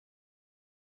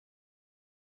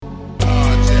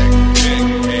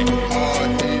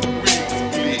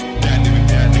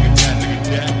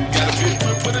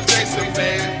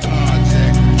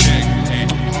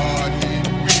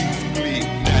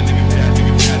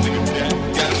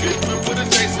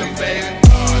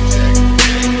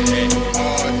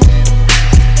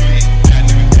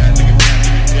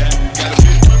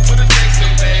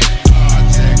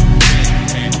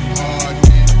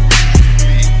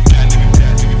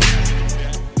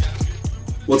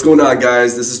What's going on,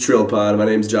 guys? This is TrillPod. My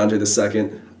name's John J. II,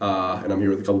 and I'm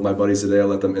here with a couple of my buddies today. I'll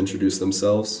let them introduce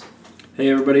themselves. Hey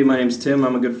everybody, my name's Tim.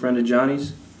 I'm a good friend of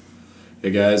Johnny's.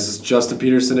 Hey guys, it's Justin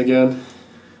Pederson again.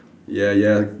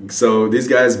 Yeah. So these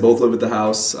guys both live at the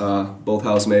house, both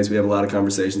housemates. We have a lot of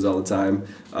conversations all the time.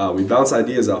 We bounce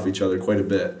ideas off each other quite a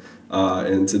bit.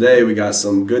 And today we got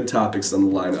some good topics on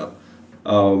the lineup.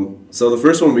 So the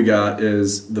first one we got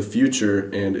is the future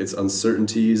and its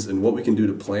uncertainties and what we can do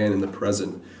to plan in the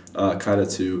present, kind of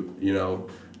to,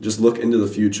 just look into the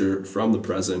future from the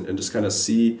present and just kind of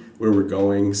see where we're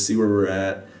going, see where we're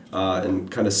at, and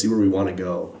kind of see where we want to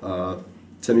go.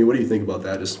 Timmy, what do you think about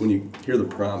that? Just when you hear the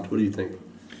prompt, what do you think?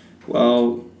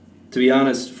 Well, to be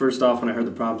honest, first off, when I heard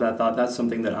the prompt, I thought that's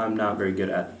something that I'm not very good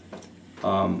at.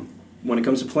 When it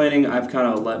comes to planning, I've kind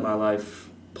of let my life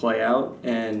play out,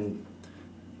 and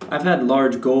I've had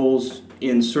large goals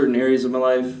in certain areas of my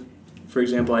life. For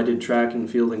example, I did track and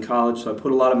field in college, so I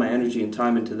put a lot of my energy and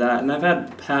time into that, and I've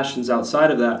had passions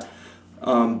outside of that.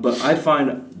 But I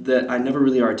find that I never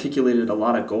really articulated a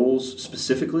lot of goals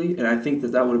specifically, and I think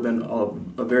that would have been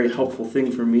a very helpful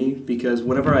thing for me, because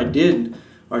whenever I did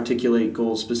articulate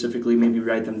goals specifically, maybe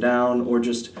write them down or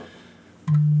just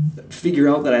figure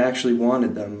out that I actually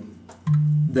wanted them,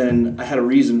 then I had a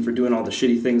reason for doing all the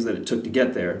shitty things that it took to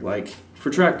get there. Like, for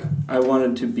track, I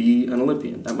wanted to be an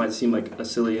Olympian. That might seem like a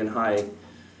silly and high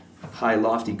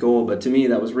lofty goal, but to me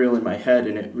that was real in my head,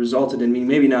 and it resulted in me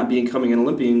maybe not becoming an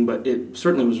Olympian, but it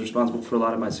certainly was responsible for a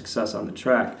lot of my success on the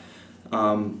track.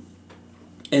 And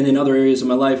in other areas of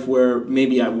my life where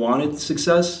maybe I wanted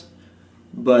success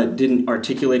but didn't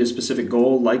articulate a specific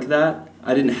goal like that,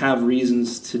 I didn't have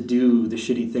reasons to do the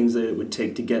shitty things that it would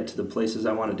take to get to the places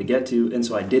I wanted to get to, and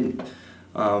so I didn't.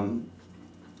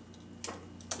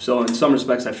 So in some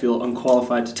respects, I feel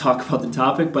unqualified to talk about the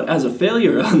topic, but as a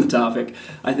failure on the topic,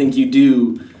 I think you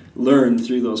do learn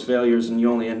through those failures, and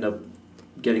you only end up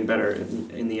getting better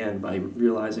in the end by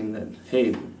realizing that,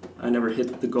 hey, I never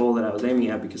hit the goal that I was aiming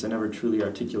at because I never truly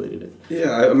articulated it.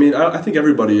 Yeah, I mean, I think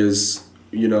everybody is,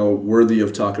 worthy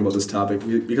of talking about this topic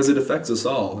because it affects us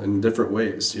all in different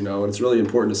ways, and it's really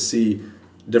important to see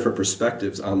different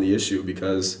perspectives on the issue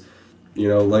because,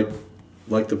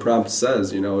 like the prompt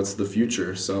says, it's the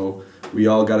future. So we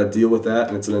all got to deal with that,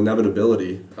 and it's an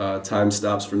inevitability. Time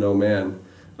stops for no man.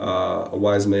 A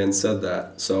wise man said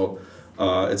that. So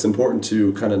it's important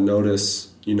to kind of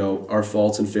notice, our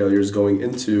faults and failures going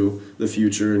into the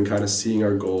future and kind of seeing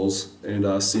our goals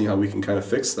and seeing how we can kind of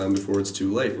fix them before it's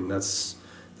too late. And that's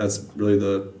really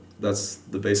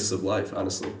the basis of life,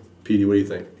 honestly. Petey, what do you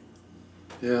think?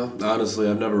 Yeah, honestly,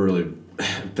 I've never really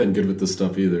been good with this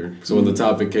stuff either. So when the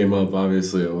topic came up,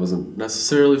 obviously I wasn't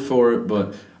necessarily for it,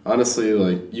 but honestly,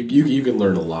 like you can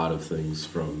learn a lot of things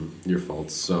from your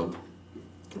faults. So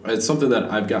it's something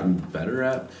that I've gotten better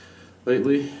at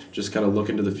lately, just kind of look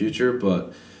into the future,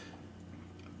 but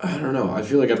I don't know. I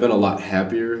feel like I've been a lot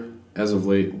happier as of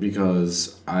late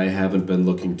because I haven't been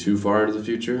looking too far into the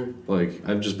future. Like,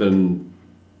 I've just been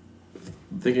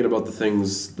thinking about the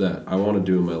things that I want to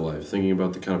do in my life, thinking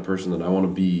about the kind of person that I want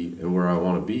to be and where I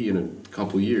want to be in a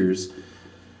couple years.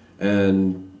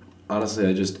 And honestly,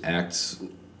 I just act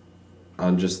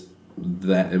on just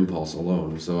that impulse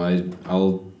alone. So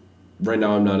right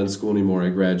now I'm not in school anymore. I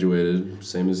graduated,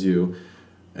 same as you.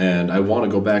 And I want to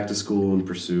go back to school and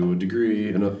pursue a degree,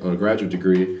 a graduate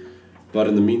degree. But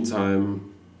in the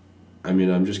meantime,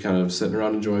 I'm just kind of sitting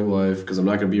around enjoying life because I'm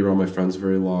not going to be around my friends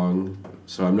very long.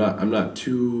 So I'm not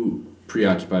too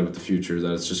preoccupied with the future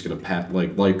that it's just going to pass,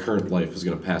 like current life is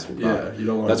going to pass me by. Yeah, you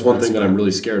don't want. That's one thing that I'm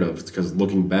really scared of, because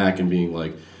looking back and being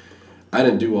like, I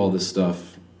didn't do all this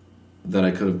stuff that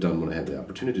I could have done when I had the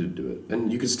opportunity to do it.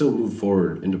 And you can still move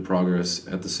forward into progress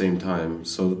at the same time.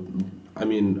 So,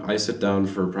 I sit down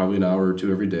for probably an hour or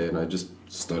two every day and I just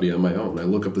study on my own. I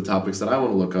look up the topics that I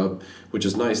want to look up, which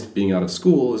is nice being out of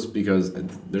school, is because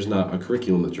there's not a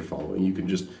curriculum that you're following. You can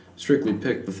just strictly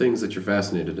pick the things that you're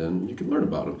fascinated in and you can learn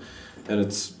about them. And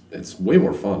it's way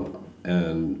more fun.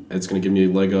 And it's going to give me a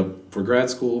leg up for grad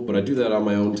school, but I do that on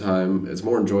my own time. It's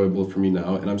more enjoyable for me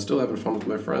now, and I'm still having fun with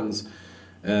my friends.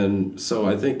 And so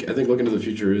I think looking to the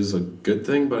future is a good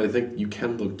thing, but I think you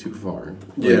can look too far.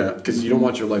 Yeah. Because you don't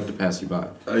want your life to pass you by.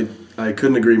 I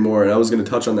couldn't agree more, and I was going to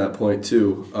touch on that point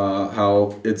too,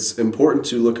 how it's important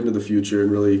to look into the future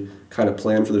and really kind of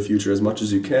plan for the future as much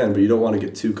as you can, but you don't want to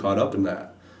get too caught up in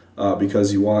that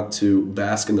because you want to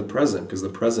bask in the present, because the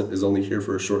present is only here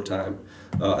for a short time,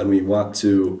 and we want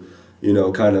to,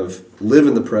 kind of live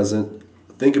in the present,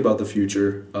 think about the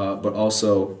future, but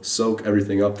also soak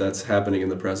everything up that's happening in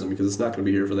the present, because it's not going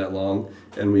to be here for that long,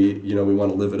 and we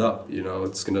want to live it up.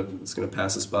 It's gonna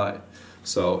pass us by.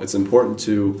 So it's important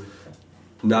to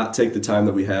not take the time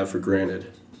that we have for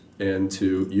granted and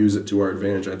to use it to our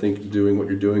advantage. I think doing what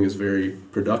you're doing is very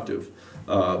productive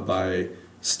by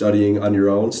studying on your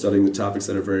own, studying the topics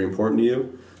that are very important to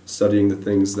you, studying the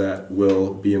things that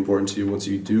will be important to you once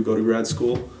you do go to grad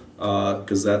school,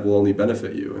 because that will only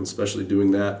benefit you, and especially doing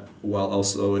that while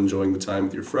also enjoying the time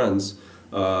with your friends,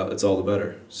 it's all the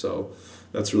better. So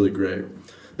that's really great.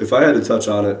 If I had to touch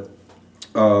on it,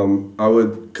 I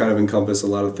would kind of encompass a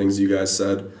lot of things you guys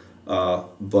said,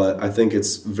 but I think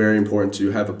it's very important to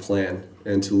have a plan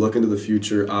and to look into the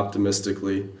future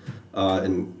optimistically,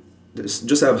 and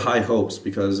just have high hopes,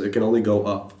 because it can only go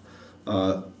up.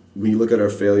 We look at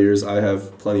our failures. I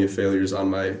have plenty of failures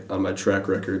on my track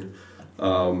record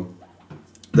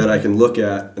that I can look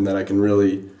at and that I can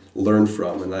really learn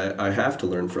from, and I have to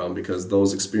learn from, because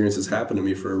those experiences happen to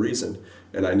me for a reason,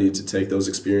 and I need to take those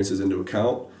experiences into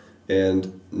account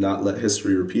and not let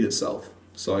history repeat itself.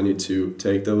 So I need to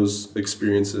take those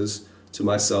experiences to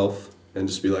myself and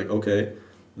just be like, okay,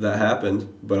 that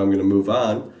happened, but I'm going to move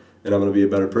on, and I'm going to be a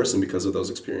better person because of those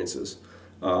experiences.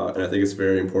 And I think it's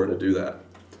very important to do that.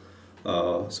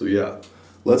 So yeah,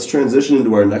 let's transition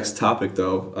into our next topic,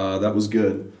 though. That was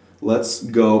good. Let's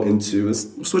go into,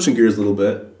 switching gears a little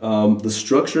bit, the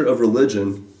structure of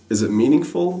religion. Is it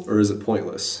meaningful or is it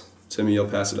pointless? Timmy, I'll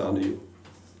pass it on to you.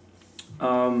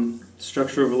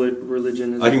 Structure of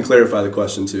religion is... I can clarify the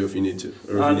question, too, if you need to.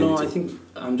 Or if you need I to. think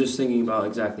I'm just thinking about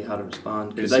exactly how to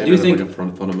respond. Because I do think... like a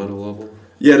fundamental level?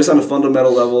 Yeah, just on a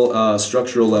fundamental level,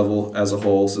 structural level as a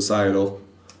whole, societal,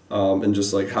 and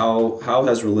just like how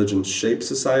has religion shaped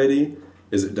society?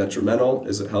 Is it detrimental?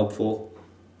 Is it helpful?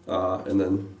 And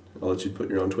then I'll let you put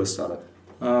your own twist on it.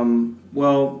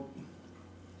 Well,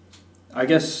 I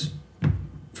guess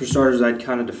for starters, I'd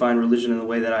kind of define religion in the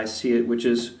way that I see it, which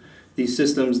is these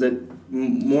systems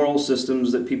moral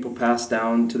systems that people pass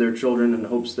down to their children in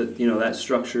hopes that, that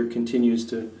structure continues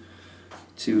to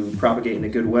propagate in a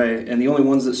good way. And the only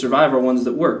ones that survive are ones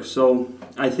that work. So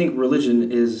I think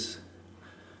religion is,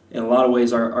 in a lot of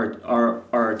ways, our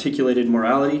articulated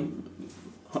morality.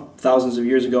 Thousands of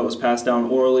years ago, it was passed down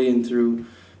orally and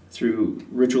through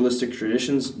ritualistic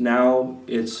traditions. Now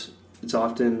it's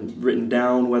often written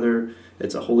down, whether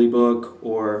it's a holy book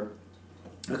or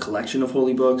a collection of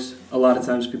holy books. A lot of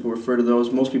times people refer to those.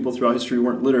 Most people throughout history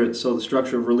weren't literate, so the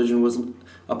structure of religion was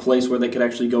a place where they could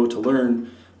actually go to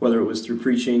learn, whether it was through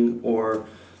preaching or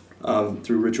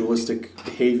through ritualistic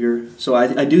behavior. So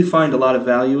I do find a lot of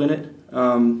value in it.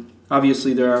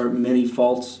 Obviously, there are many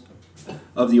faults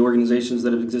of the organizations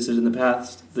that have existed in the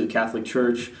past. The Catholic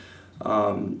Church,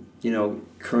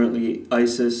 currently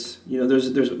ISIS. There's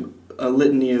a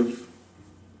litany of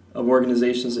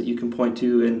organizations that you can point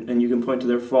to, and you can point to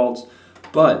their faults.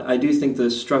 But I do think the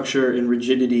structure and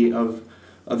rigidity of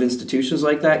institutions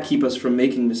like that keep us from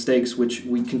making mistakes, which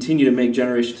we continue to make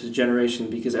generation to generation,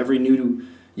 because every new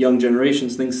young generation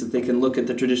thinks that they can look at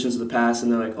the traditions of the past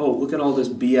and they're like, oh, look at all this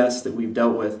BS that we've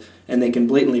dealt with, and they can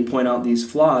blatantly point out these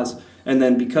flaws, and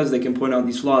then because they can point out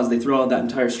these flaws, they throw out that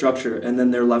entire structure, and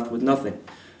then they're left with nothing,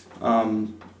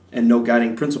 and no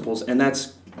guiding principles, and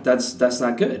that's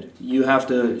not good. You have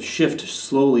to shift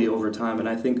slowly over time, and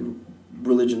I think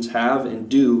religions have and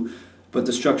do, but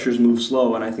the structures move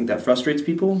slow, and I think that frustrates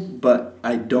people, but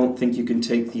I don't think you can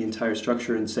take the entire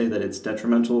structure and say that it's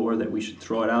detrimental or that we should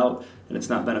throw it out and it's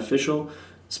not beneficial,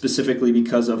 specifically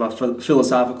because of a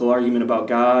philosophical argument about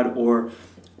God or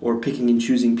picking and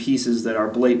choosing pieces that are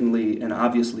blatantly and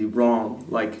obviously wrong,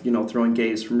 like throwing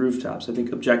gays from rooftops. I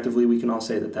think objectively we can all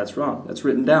say that that's wrong. That's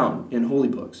written down in holy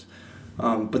books.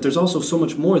 But there's also so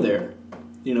much more there,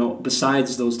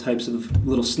 besides those types of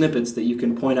little snippets that you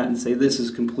can point at and say, this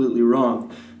is completely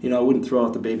wrong. I wouldn't throw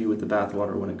out the baby with the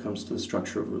bathwater when it comes to the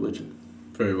structure of religion.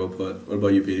 Very well put. What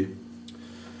about you, Petey?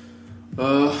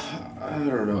 I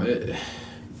don't know.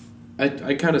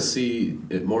 I kind of see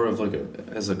it more of like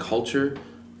as a culture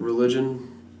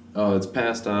religion. It's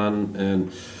passed on,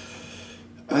 and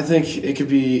I think it could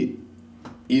be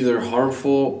either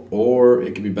harmful or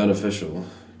it could be beneficial,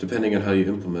 depending on how you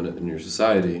implement it in your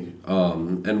society.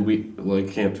 And we,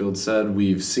 like Canfield said,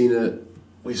 we've seen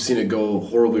it go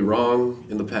horribly wrong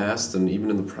in the past, and even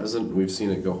in the present, we've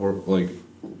seen it go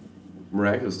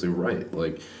miraculously right.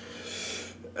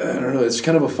 I don't know. It's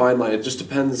kind of a fine line. It just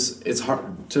depends. It's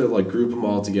hard to group them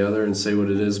all together and say what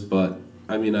it is, but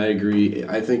I mean, I agree.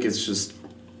 I think it's just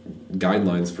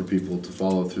guidelines for people to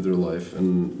follow through their life,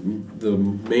 and the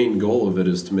main goal of it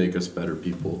is to make us better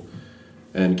people.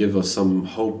 and give us some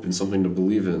hope and something to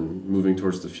believe in moving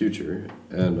towards the future.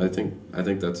 And I think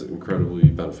that's incredibly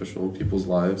beneficial in people's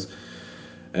lives.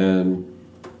 And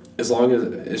as long as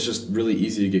it's just really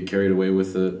easy to get carried away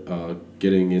with it,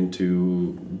 getting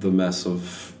into the mess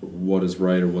of what is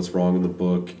right or what's wrong in the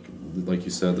book, like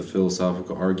you said, the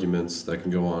philosophical arguments that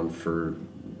can go on for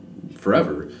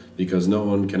forever, because no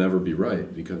one can ever be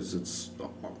right, because it's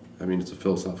a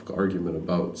philosophical argument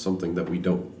about something that we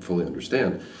don't fully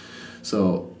understand.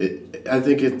 So I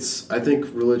think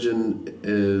religion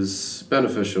is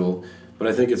beneficial, but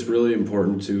I think it's really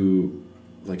important to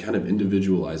like kind of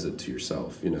individualize it to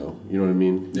yourself. You know what I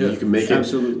mean? Yeah, you can make it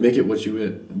what you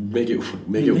is. Make it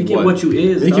what you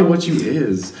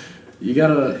is.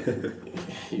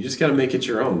 You just gotta make it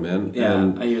your own, man.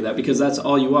 Yeah, I hear that, because that's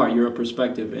all you are. You're a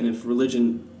perspective, and if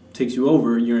religion takes you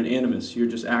over, you're an animus. You're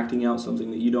just acting out something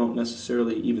that you don't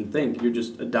necessarily even think. You're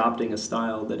just adopting a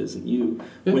style that isn't you.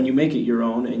 Yeah. When you make it your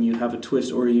own and you have a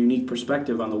twist or a unique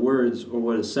perspective on the words or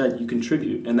what is said, you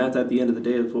contribute. And that, at the end of the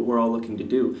day, is what we're all looking to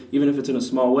do. Even if it's in a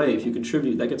small way, if you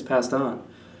contribute, that gets passed on.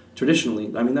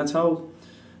 Traditionally, I mean, that's how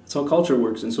culture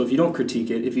works. And so if you don't critique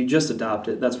it, if you just adopt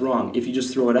it, that's wrong. If you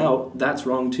just throw it out, that's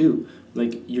wrong too.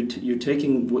 Like you're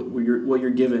taking what you're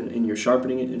given and you're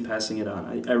sharpening it and passing it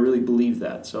on. I really believe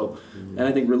that. So, and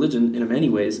I think religion, in many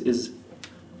ways, is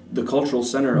the cultural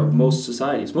center of most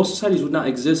societies. Most societies would not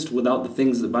exist without the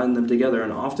things that bind them together.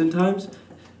 And oftentimes,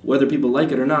 whether people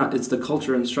like it or not, it's the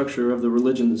culture and structure of the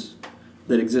religions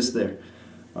that exist there.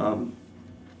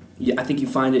 I think you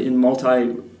find it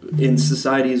in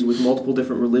societies with multiple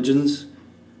different religions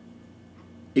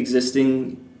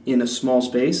existing in a small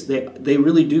space. They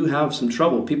really do have some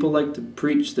trouble. People like to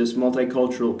preach this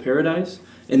multicultural paradise,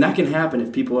 and that can happen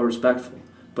if people are respectful.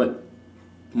 But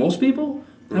most people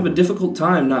have a difficult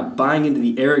time not buying into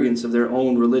the arrogance of their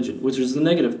own religion, which is the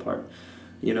negative part.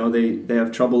 You know, they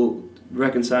have trouble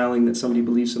reconciling that somebody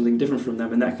believes something different from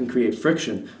them, and that can create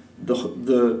friction.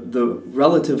 The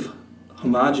relative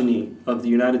homogeny of the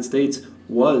United States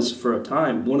was, for a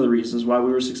time, one of the reasons why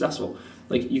we were successful.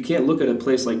 Like, you can't look at a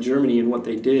place like Germany and what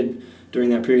they did during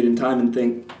that period in time and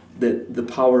think that the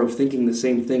power of thinking the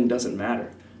same thing doesn't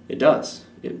matter. It does.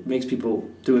 It makes people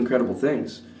do incredible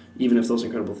things, even if those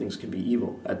incredible things can be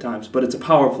evil at times. But it's a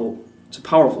powerful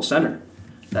center,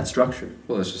 that structure.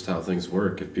 Well, that's just how things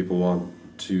work. If people want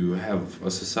to have a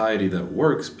society that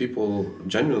works, people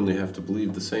genuinely have to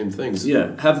believe the same things.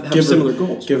 Yeah, have similar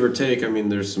goals. Give or take. I mean,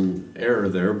 there's some error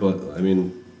there, but I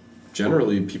mean,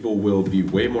 generally, people will be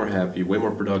way more happy, way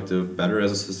more productive, better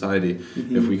as a society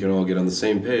if we can all get on the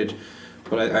same page.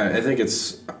 But I think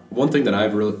it's one thing that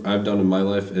I've done in my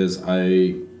life is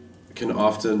I can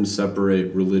often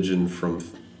separate religion from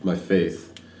my faith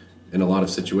in a lot of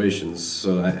situations.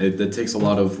 So that takes a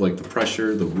lot of like the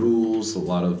pressure, the rules, a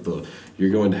lot of the you're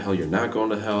going to hell, you're not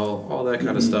going to hell, all that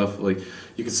kind of stuff. Like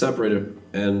you can separate it,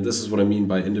 and this is what I mean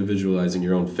by individualizing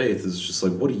your own faith. Is just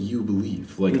like, what do you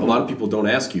believe? Like a lot of people don't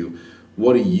ask you,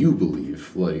 what do you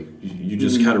believe? Like you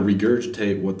just kind of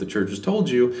regurgitate what the church has told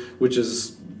you, which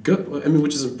is good. I mean,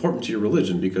 which is important to your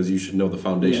religion because you should know the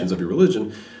foundations of your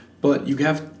religion. But you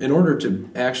have, in order to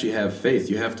actually have faith,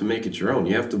 you have to make it your own.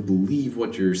 You have to believe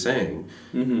what you're saying,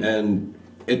 and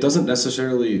you don't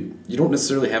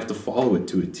necessarily have to follow it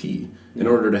to a T in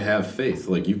order to have faith.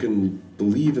 Like you can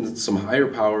believe in some higher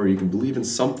power, you can believe in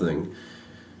something,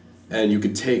 and you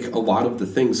could take a lot of the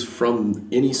things from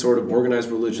any sort of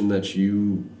organized religion that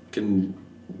you can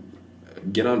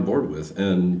get on board with,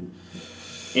 and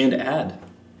add.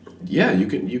 Yeah, you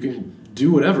can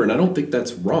do whatever, and I don't think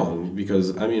that's wrong,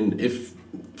 because I mean, if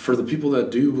for the people that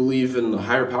do believe in the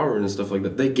higher power and stuff like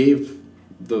that,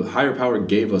 the higher power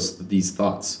gave us these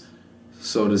thoughts.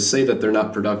 So to say that they're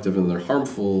not productive and they're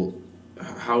harmful,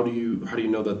 how do you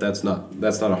know that that's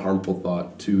not a harmful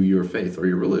thought to your faith or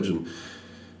your religion?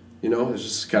 You know, it's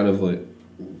just kind of like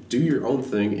do your own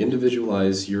thing,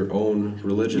 individualize your own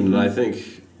religion, and I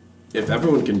think if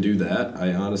everyone can do that,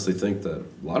 I honestly think that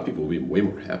a lot of people will be way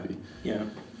more happy. Yeah.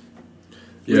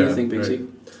 What do you think, Big C?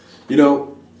 You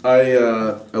know, I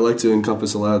like to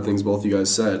encompass a lot of things both you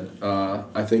guys said.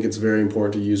 I think it's very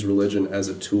important to use religion as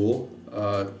a tool.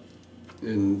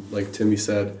 And like Timmy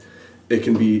said, it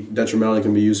can be detrimental, it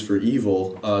can be used for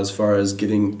evil as far as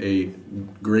getting a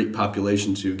great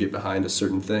population to get behind a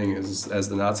certain thing, as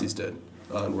the Nazis did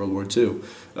in World War II.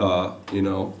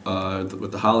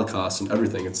 With the Holocaust and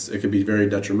everything, it can be very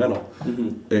detrimental.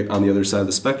 On the other side of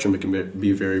the spectrum, it can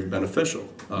be very beneficial.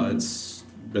 It's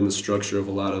been the structure of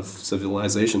a lot of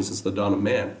civilizations since the dawn of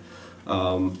man.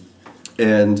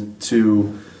 And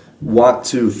to want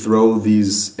to throw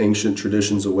these ancient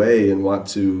traditions away and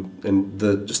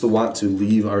the want to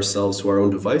leave ourselves to our own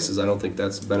devices, I don't think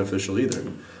that's beneficial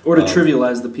either. Or to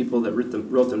trivialize the people that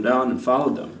wrote them down and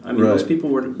followed them. I mean, Right. those people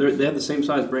they had the same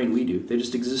size brain we do. They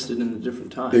just existed in a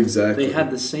different time. Exactly. They had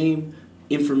the same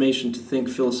information to think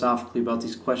philosophically about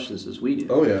these questions as we do.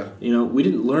 Oh yeah. You know, we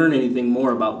didn't learn anything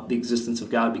more about the existence of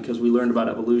God because we learned about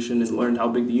evolution and learned how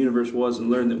big the universe was and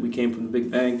learned that we came from the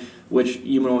Big Bang, which,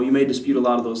 you know, you may dispute a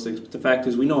lot of those things, but the fact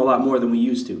is we know a lot more than we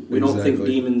used to. We don't think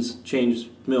Exactly. demons change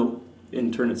milk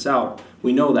and turn it sour.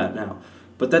 We know that now.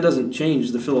 But that doesn't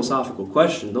change the philosophical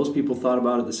question. Those people thought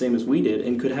about it the same as we did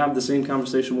and could have the same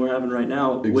conversation we're having right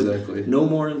now Exactly. with no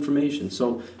more information.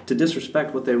 So to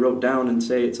disrespect what they wrote down and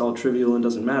say it's all trivial and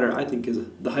doesn't matter, I think is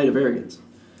the height of arrogance.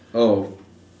 Oh,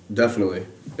 definitely.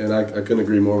 And I couldn't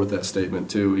agree more with that statement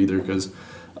too either, because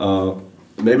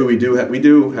maybe we do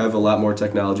have a lot more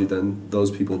technology than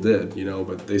those people did, you know,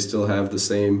 but they still have the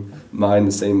same mind,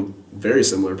 the same very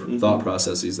similar thought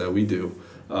processes that we do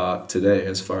today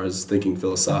as far as thinking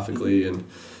philosophically and,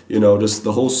 you know, just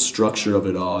the whole structure of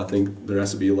it all. I think there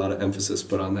has to be a lot of emphasis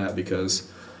put on that because,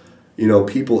 you know,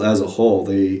 people as a whole,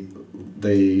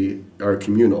 they are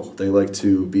communal. They like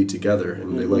to be together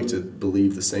and they like to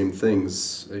believe the same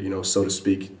things, you know, so to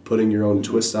speak. Putting your own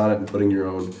twist on it and putting your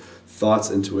own thoughts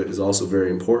into it is also very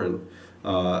important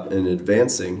in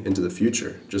advancing into the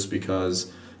future, just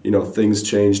because, you know, things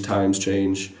change, times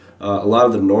change. A lot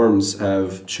of the norms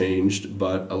have changed,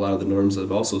 but a lot of the norms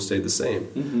have also stayed the same,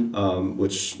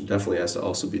 which definitely has to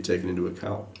also be taken into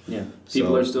account. Yeah,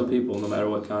 people are still people, no matter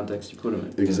what context you put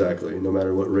them in. Exactly, no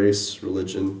matter what race,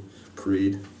 religion,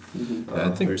 creed. I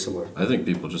think very similar. I think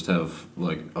people just have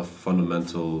like a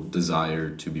fundamental desire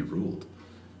to be ruled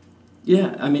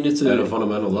Yeah, I mean, it's at a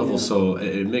fundamental level. Yeah. So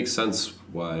it makes sense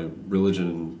why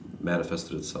religion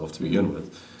manifested itself to begin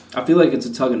with. I feel like it's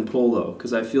a tug and pull, though,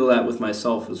 because I feel that with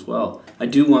myself as well. I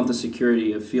do want the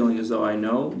security of feeling as though I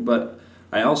know, but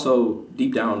I also,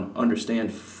 deep down,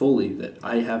 understand fully that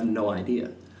I have no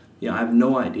idea. You know, I have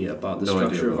no idea about the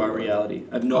structure of our reality.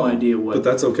 I have no idea what but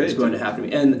that's okay. is going to happen to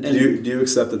me. And Do you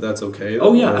accept that that's okay?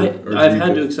 oh yeah, I've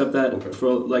had to to accept that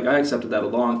Okay. I accepted that a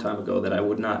long time ago, that I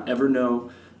would not ever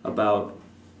know about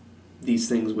these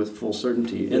things with full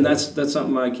certainty, and that's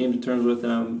something I came to terms with,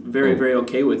 and I'm very, very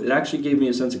okay with. It actually gave me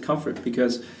a sense of comfort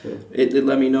because it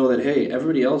let me know that, hey,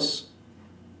 everybody else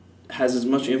has as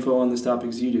much info on this topic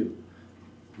as you do.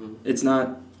 It's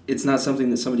not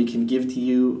something that somebody can give to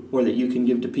you or that you can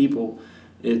give to people.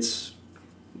 It's,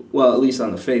 well, at least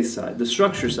on the faith side. The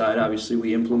structure side, obviously,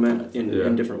 we implement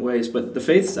in different ways, but the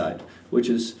faith side, which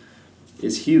is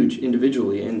huge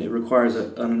individually, and it requires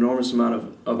an enormous amount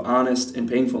of honest and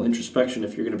painful introspection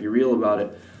if you're going to be real about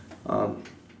it.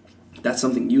 That's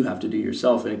something you have to do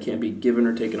yourself, and it can't be given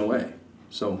or taken away.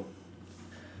 So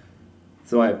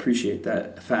I appreciate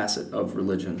that facet of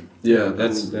religion. Yeah,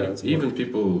 That's even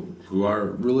people who are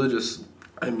religious.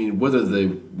 I mean, whether they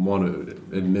want to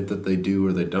admit that they do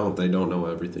or they don't know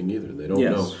everything either. They don't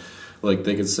know. Like,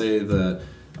 they could say that,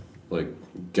 like,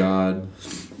 God,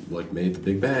 like, made the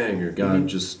Big Bang, or God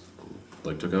just,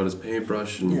 like, took out his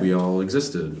paintbrush and we all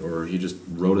existed, or he just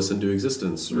wrote us into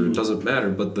existence, or it doesn't matter.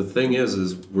 But the thing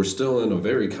is we're still in a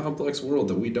very complex world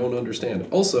that we don't understand.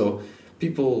 Also,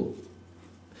 people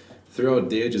throughout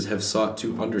the ages have sought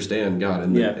to understand God,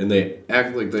 and they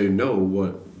act like they know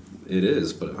what it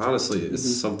is, but honestly, it's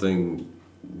something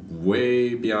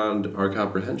way beyond our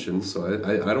comprehension. So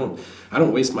I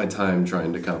don't waste my time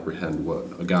trying to comprehend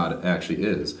what a God actually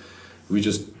is.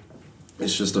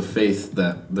 It's just a faith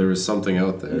that there is something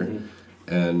out there,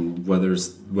 and whether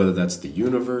that's the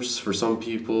universe for some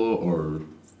people, or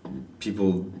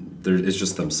people, it's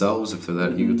just themselves if they're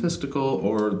that egotistical,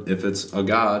 or if it's a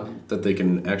God that they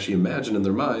can actually imagine in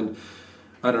their mind.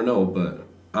 I don't know, but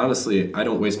honestly, I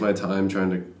don't waste my time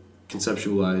trying to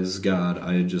conceptualize God.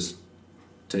 I just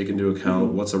take into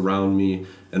account what's around me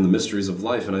and the mysteries of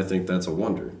life, and I think that's a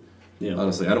wonder. Yeah.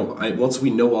 Honestly, once we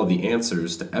know all the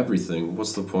answers to everything,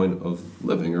 what's the point of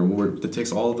living? Or it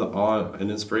takes all the awe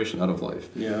and inspiration out of life.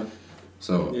 Yeah.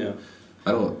 So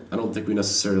I don't think we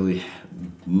necessarily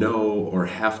know or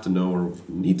have to know or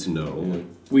need to know. Yeah.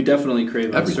 We definitely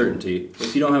crave uncertainty.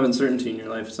 If you don't have uncertainty in your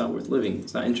life, it's not worth living.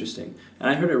 It's not interesting. And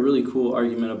I heard a really cool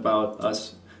argument about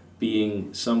us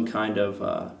being some kind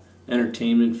of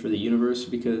entertainment for the universe,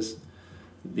 because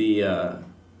the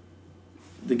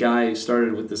guy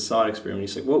started with this thought experiment.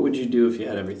 He's like, what would you do if you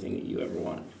had everything that you ever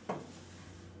wanted?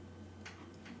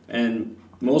 And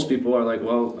most people are like,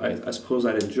 well, I suppose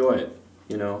I'd enjoy it,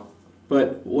 you know.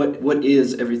 But what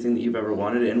is everything that you've ever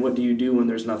wanted, and what do you do when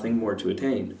there's nothing more to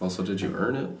attain? Also, did you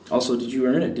earn it? Also, did you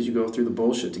earn it? Did you go through the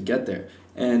bullshit to get there?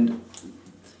 And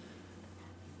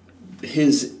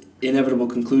his inevitable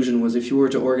conclusion was, if you were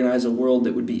to organize a world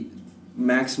that would be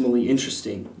maximally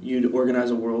interesting, you'd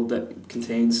organize a world that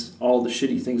contains all the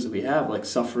shitty things that we have, like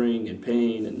suffering and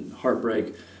pain and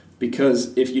heartbreak.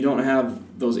 Because if you don't have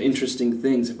those interesting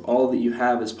things, if all that you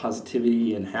have is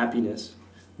positivity and happiness,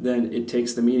 then it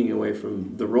takes the meaning away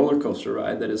from the roller coaster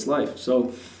ride that is life.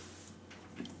 So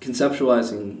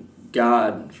conceptualizing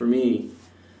God for me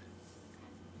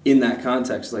in that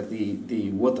context, like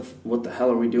the what the hell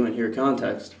are we doing here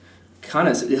context, kind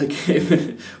of like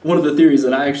one of the theories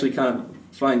that I actually kind of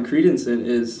find credence in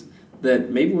is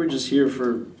that maybe we're just here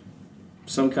for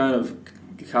some kind of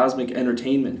cosmic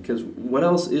entertainment, because what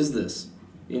else is this?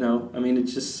 I mean,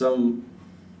 it's just some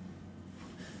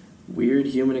weird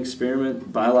human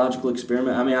experiment, biological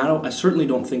experiment. I mean, I certainly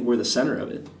don't think we're the center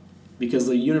of it, because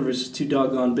the universe is too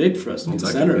doggone big for us to be the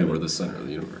center of it. We're the center of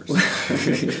the universe.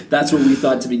 That's what we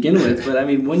thought to begin with. But I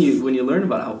mean, when you learn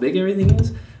about how big everything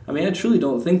is, I mean, I truly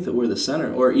don't think that we're the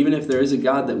center, or even if there is a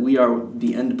God, that we are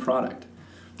the end product.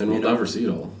 And we'll never see it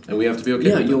all. And we have to be okay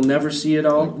with it. Yeah, you'll never see it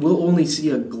all. We'll only see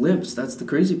a glimpse. That's the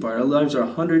crazy part. Our lives are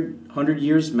 100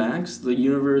 years max. The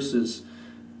universe is,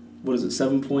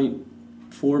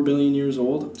 7.4 billion years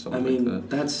old? Something like that.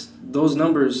 That's those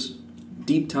numbers,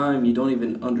 deep time, you don't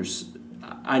even understand.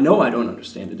 I know I don't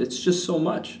understand it. It's just so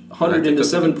much. 100 into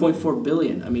 7.4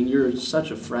 billion. I mean, you're such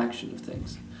a fraction of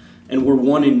things. And we're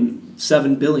 1 in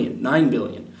 7 billion, 9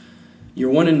 billion.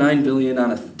 You're 1 in 9 billion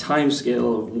on a time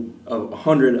scale of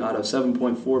 100 out of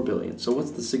 7.4 billion. So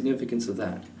what's the significance of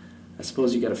that? I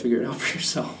suppose you got to figure it out for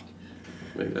yourself.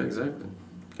 Exactly.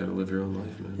 You got to live your own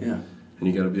life, man. Yeah. And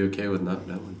you got to be okay with not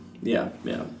knowing. Yeah.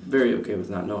 Very okay with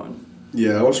not knowing.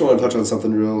 Yeah, I just want to touch on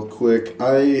something real quick.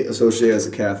 I associate as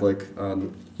a Catholic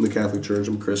in the Catholic Church.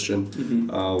 I'm Christian.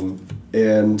 Mm-hmm.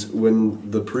 And when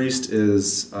the priest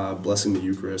is blessing the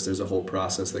Eucharist, there's a whole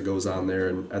process that goes on there.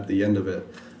 And at the end of it,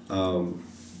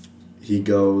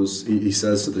 he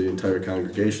says to the entire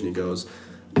congregation, he goes,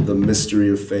 the mystery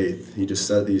of faith. He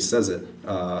says it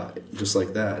just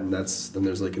like that. And then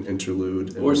there's like an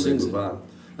interlude. And or sings it. On.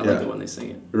 I like it when they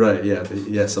sing it. Right,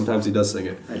 yeah. Sometimes he does sing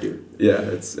it. I do. Yeah,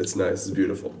 it's nice. It's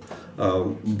beautiful.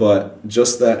 But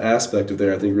just that aspect of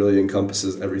there, I think, really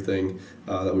encompasses everything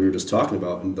that we were just talking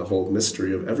about, and the whole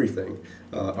mystery of everything.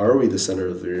 Are we the center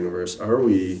of the universe? Are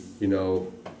we,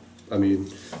 I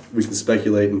mean, we can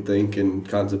speculate and think and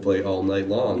contemplate all night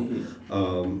long.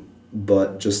 Mm-hmm.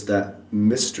 But just that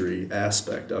mystery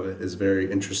aspect of it is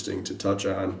very interesting to touch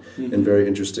on, mm-hmm. and very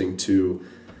interesting to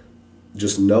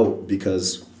just note,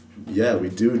 because we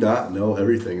do not know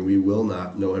everything, and we will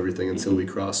not know everything until we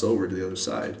cross over to the other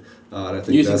side. And I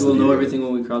think you think we'll know everything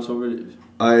when we cross over?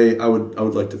 I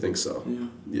would like to think so.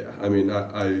 Yeah. I mean,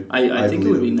 I think it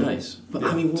would be nice, but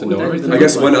I mean, to know everything. I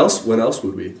guess when else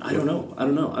would we? I don't know. I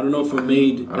don't know if we're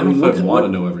made. I don't know if I'd want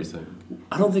to know everything.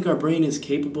 I don't think our brain is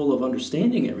capable of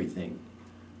understanding everything.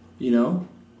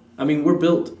 I mean,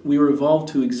 we were evolved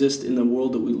to exist in the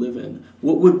world that we live in.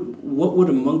 What would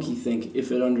a monkey think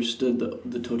if it understood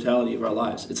the totality of our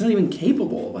lives? It's not even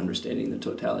capable of understanding the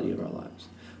totality of our lives.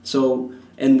 So,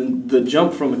 and the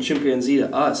jump from a chimpanzee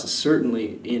to us is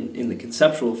certainly, in the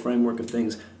conceptual framework of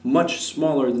things, much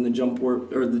smaller than the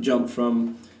jump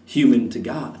from human to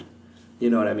God.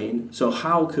 You know what I mean? So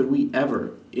how could we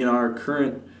ever, in our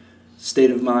current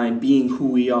state of mind, being who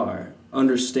we are,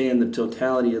 understand the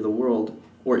totality of the world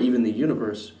or even the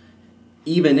universe,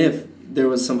 even if there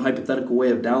was some hypothetical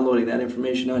way of downloading that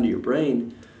information onto your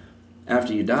brain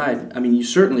after you died? I mean, you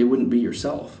certainly wouldn't be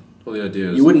yourself. Well, the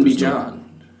idea is you wouldn't be John.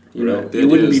 The idea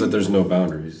is that there's no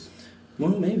boundaries.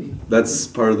 Well, maybe. That's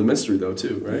part of the mystery, though,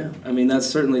 too, right? Yeah. I mean, that's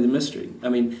certainly the mystery. I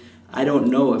mean, I don't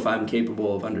know if I'm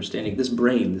capable of understanding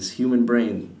this human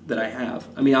brain that I have.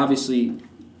 I mean, obviously,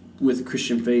 with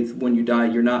Christian faith, when you die,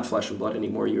 you're not flesh and blood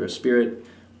anymore. You're a spirit,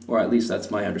 or at least that's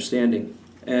my understanding.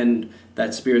 And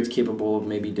that spirit's capable of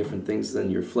maybe different things than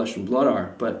your flesh and blood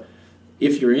are. But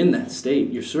if you're in that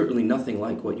state, you're certainly nothing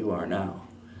like what you are now.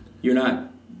 You're not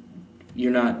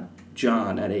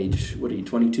John at age,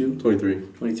 22? 23.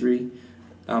 23?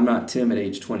 I'm not Tim at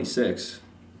age 26,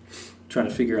 trying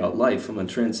to figure out life from a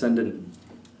transcendent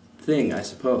thing, I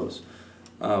suppose,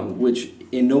 which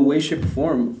in no way, shape, or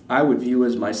form I would view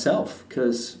as myself,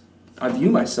 because I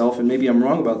view myself, and maybe I'm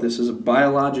wrong about this, as a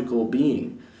biological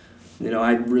being.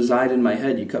 I reside in my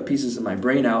head. You cut pieces of my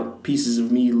brain out, pieces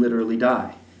of me literally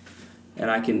die. And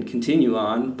I can continue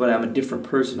on, but I'm a different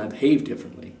person. I behave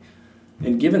differently.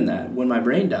 And given that, when my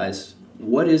brain dies,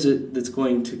 what is it that's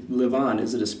going to live on?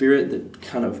 Is it a spirit that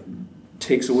kind of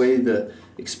takes away the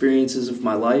experiences of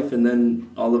my life, and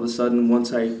then all of a sudden,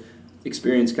 once I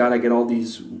experience God, I get all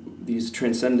these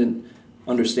transcendent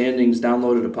understandings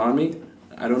downloaded upon me?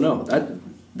 I don't know.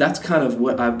 That's kind of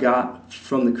what I've got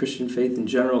from the Christian faith in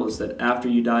general, is that after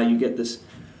you die, you get this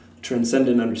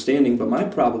transcendent understanding. But my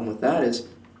problem with that is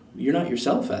you're not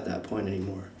yourself at that point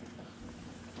anymore.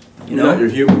 You're not your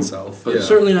human self. But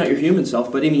certainly not your human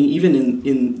self. But I mean, even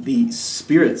in the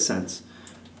spirit sense,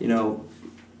 you know,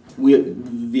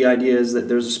 the idea is that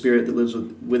there's a spirit that lives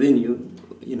within you.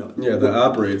 You know. Yeah, that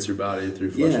operates your body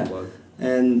through flesh and blood.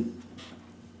 And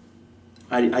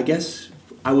I guess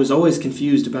I was always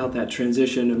confused about that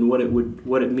transition and what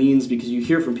it means, because you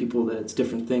hear from people that it's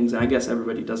different things, and I guess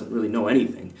everybody doesn't really know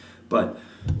anything, but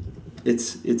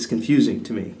it's confusing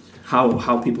to me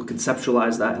how people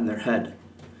conceptualize that in their head.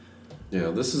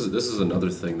 Yeah, this is another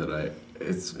thing that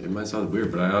it might sound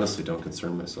weird, but I honestly don't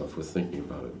concern myself with thinking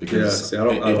about it, because I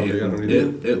don't either.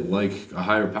 It like a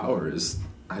higher power is.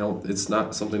 It's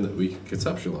not something that we can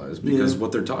conceptualize, because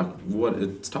what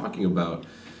it's talking about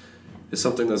is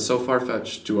something that's so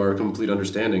far-fetched to our complete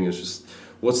understanding. It's just,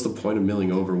 what's the point of milling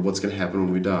over? What's going to happen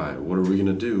when we die? What are we going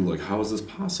to do? Like, how is this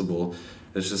possible?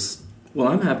 It's just... Well,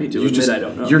 I'm happy to admit I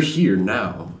don't know. You're here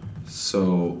now,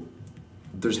 so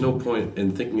there's no point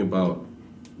in thinking about...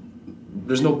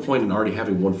 There's no point in already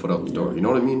having one foot out the door. You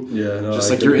know what I mean? Yeah, no, just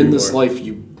like you're in this life,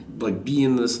 you... Like, be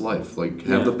in this life. Like,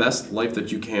 have the best life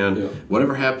that you can. Yeah.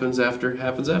 Whatever happens after,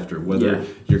 happens after. Whether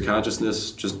your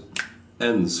consciousness just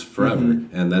ends forever,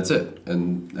 and that's it.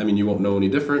 And, I mean, you won't know any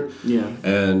different. Yeah.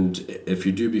 And if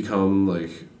you do become,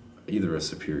 like, either a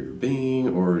superior being,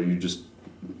 or you just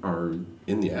are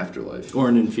in the afterlife. Or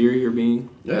an inferior being.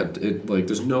 Yeah,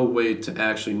 there's no way to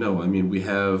actually know. I mean, we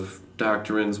have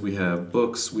doctrines, we have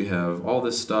books, we have all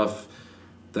this stuff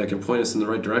that can point us in the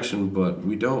right direction, but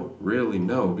we don't really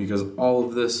know, because all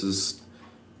of this is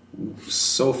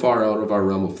so far out of our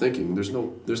realm of thinking. There's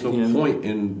no point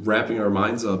in wrapping our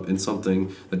minds up in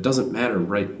something that doesn't matter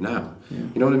right now. Yeah.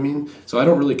 You know what I mean? So I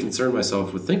don't really concern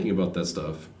myself with thinking about that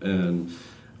stuff. And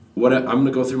I'm going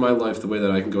to go through my life the way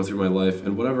that I can go through my life,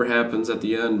 and whatever happens at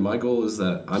the end, my goal is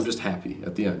that I'm just happy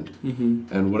at the end.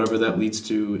 Mm-hmm. And whatever that leads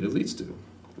to, it leads to.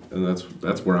 And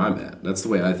that's where I'm at. That's the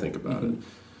way I think about it.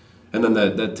 And then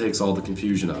that takes all the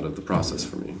confusion out of the process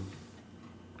for me.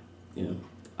 Yeah,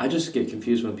 I just get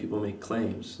confused when people make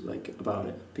claims about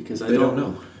it, because they don't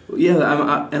know.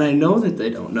 Yeah, and I know that they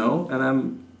don't know,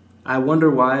 and I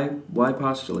wonder why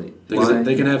postulate.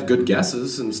 They can have good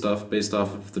guesses and stuff based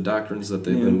off of the doctrines that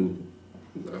they've been.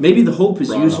 Maybe the hope is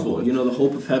useful. You know, the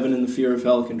hope of heaven and the fear of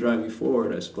hell can drive you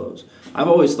forward, I suppose. I've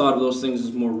always thought of those things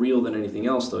as more real than anything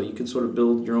else, though. You can sort of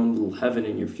build your own little heaven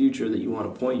in your future that you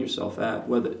want to point yourself at,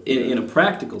 whether in a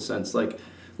practical sense. Like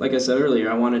I said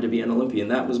earlier, I wanted to be an Olympian.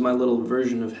 That was my little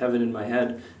version of heaven in my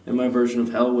head. And my version of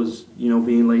hell was,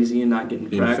 being lazy and not getting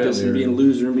practice and being a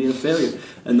loser and being a failure.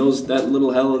 And that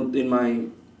little hell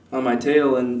on my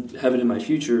tail and heaven in my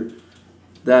future,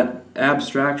 that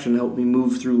abstraction helped me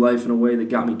move through life in a way that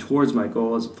got me towards my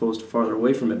goal as opposed to farther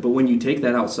away from it. But when you take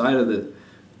that outside of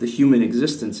the human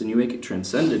existence and you make it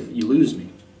transcendent, you lose me.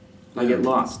 I get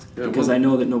lost because I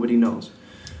know that nobody knows.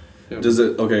 Yeah.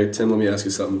 Tim, let me ask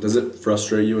you something. Does it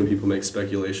frustrate you when people make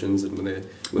speculations and when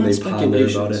they ponder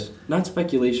about it? Not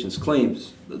speculations,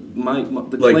 claims. The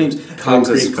claims.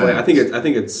 Concrete claim. I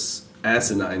think it's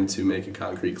asinine to make a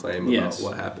concrete claim about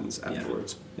what happens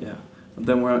afterwards. Yeah.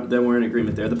 Then we're in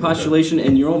agreement there. The postulation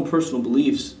and your own personal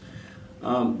beliefs,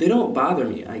 they don't bother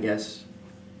me, I guess,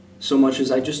 so much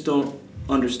as I just don't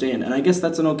understand. And I guess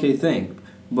that's an okay thing.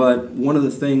 But one of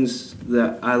the things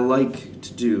that I like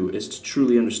to do is to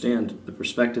truly understand the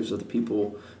perspectives of the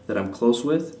people that I'm close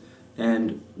with.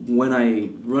 And when I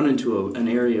run into an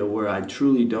area where I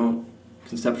truly don't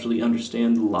conceptually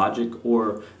understand the logic,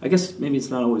 or I guess maybe it's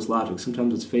not always logic,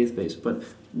 sometimes it's faith-based, but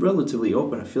relatively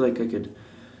open, I feel like I could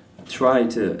try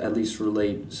to at least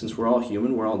relate, since we're all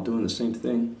human, we're all doing the same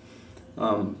thing,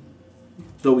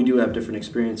 though we do have different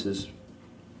experiences.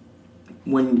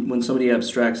 When somebody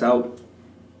abstracts out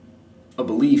a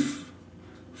belief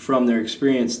from their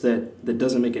experience that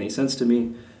doesn't make any sense to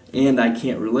me, and I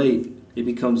can't relate, it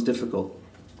becomes difficult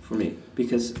for me,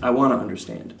 because I want to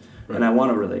understand, and I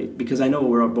want to relate, because I know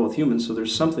we're both humans, so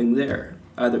there's something there.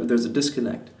 There's a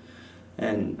disconnect,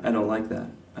 and I don't like that.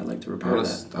 I'd like to repair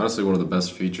that. Honestly, one of the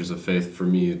best features of faith for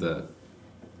me that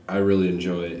I really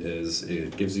enjoy is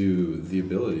it gives you the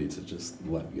ability to just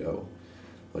let go.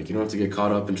 Like, you don't have to get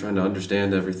caught up in trying to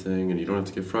understand everything, and you don't have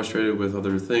to get frustrated with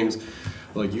other things.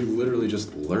 Like, you literally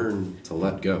just learn to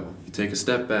let go. You take a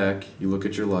step back, you look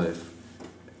at your life,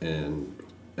 And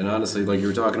honestly, like you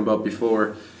were talking about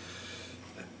before,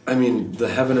 I mean, the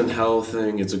heaven and hell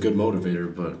thing, it's a good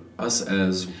motivator, but us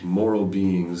as moral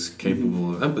beings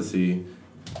capable of empathy,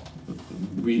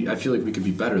 I feel like we could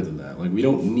be better than that. Like, we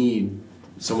don't need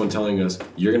someone telling us,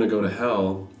 you're going to go to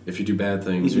hell if you do bad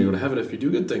things, you're going to go to heaven if you do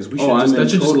good things. We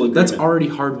should that's already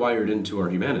hardwired into our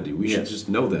humanity. We should just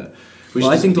know that.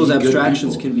 I think those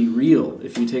abstractions can be real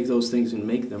if you take those things and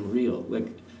make them real. Like,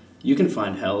 you can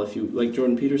find hell if you, like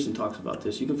Jordan Pederson talks about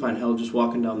this, you can find hell just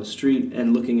walking down the street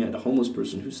and looking at a homeless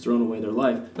person who's thrown away their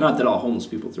life. Not that all homeless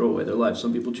people throw away their life.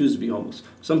 Some people choose to be homeless.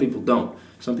 Some people don't.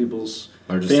 Some people's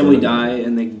family die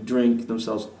and they drink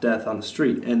themselves to death on the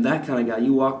street. And that kind of guy,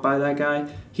 you walk by that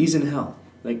guy, he's in hell.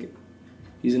 Like,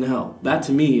 he's in hell. That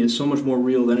to me is so much more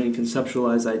real than any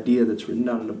conceptualized idea that's written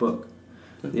down in a book.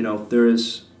 You know, there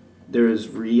is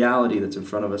reality that's in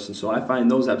front of us, and so I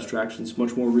find those abstractions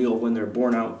much more real when they're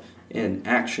borne out in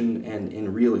action and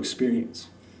in real experience,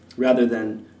 rather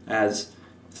than as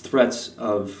threats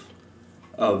of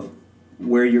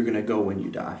where you're going to go when you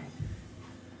die.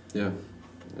 Yeah.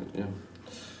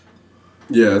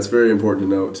 Yeah, it's very important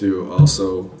to note, too,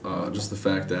 also, just the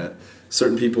fact that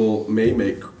certain people may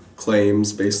make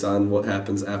claims based on what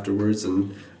happens afterwards,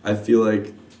 and I feel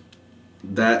like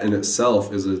that in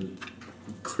itself is a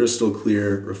crystal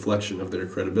clear reflection of their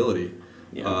credibility.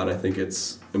 And I think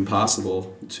it's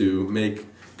impossible to make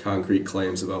concrete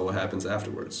claims about what happens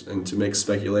afterwards, and to make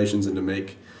speculations and to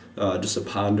make just a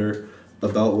ponder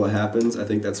about what happens. I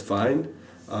think that's fine.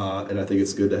 And I think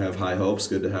it's good to have high hopes,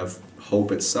 good to have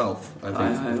hope itself. I think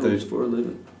high hopes for a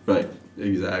living. Right,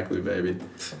 exactly, baby.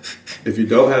 If you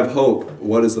don't have hope,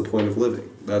 what is the point of living?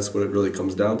 That's what it really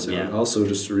comes down to. Yeah. And also,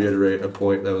 just to reiterate a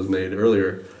point that was made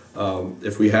earlier,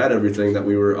 if we had everything that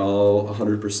we were all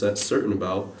 100% certain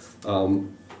about,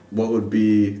 what would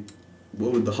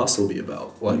the hustle be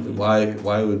about? Like,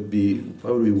 why would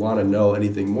we want to know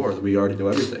anything more? We already know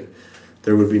everything.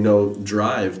 There would be no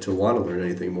drive to want to learn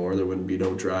anything more. There wouldn't be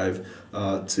no drive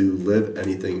to live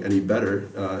anything any better.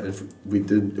 If we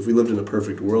lived in a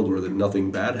perfect world where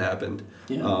nothing bad happened,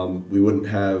 we wouldn't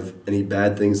have any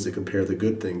bad things to compare the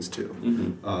good things to.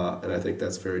 And I think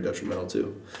that's very detrimental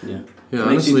too. Yeah, it makes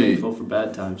honestly, you thankful for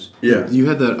bad times. Yeah, you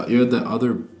had that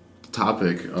other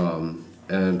topic,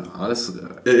 and honestly,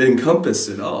 it encompassed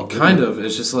it all. Kind of.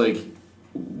 It's just like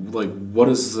what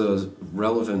is the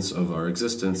relevance of our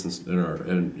existence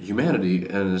and humanity?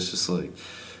 And it's just like,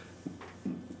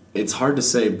 it's hard to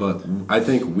say, but I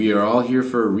think we are all here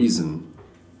for a reason,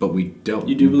 but we don't.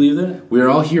 You do believe that? We are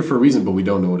all here for a reason, but we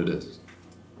don't know what it is.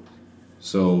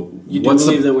 So you do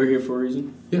believe that we're here for a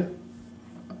reason? Yeah,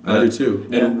 I do too.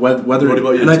 And whether what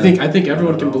about you? And I think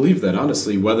everyone can believe that,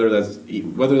 honestly, whether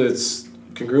it's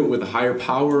congruent with a higher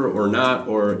power or not,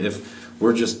 or if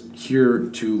we're just here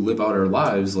to live out our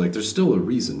lives, like, there's still a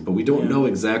reason, but we don't know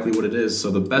exactly what it is.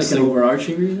 So the best thing, an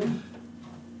overarching reason?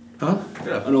 Huh?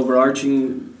 Yeah. An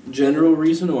overarching general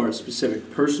reason or a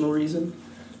specific personal reason?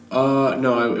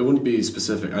 No, it wouldn't be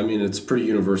specific. I mean, it's pretty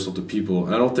universal to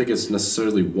people. I don't think it's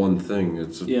necessarily one thing.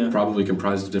 It's probably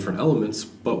comprised of different elements,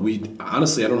 but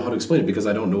honestly, I don't know how to explain it because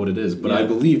I don't know what it is. But I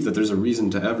believe that there's a reason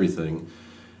to everything.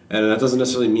 And that doesn't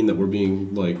necessarily mean that we're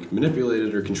being, like,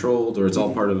 manipulated or controlled, or it's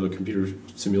all part of a computer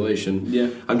simulation. Yeah.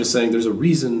 I'm just saying there's a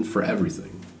reason for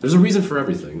everything. There's a reason for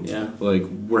everything. Yeah. Like,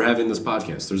 we're having this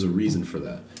podcast. There's a reason for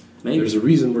that. Maybe. There's a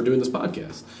reason we're doing this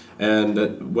podcast. And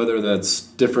that whether that's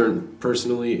different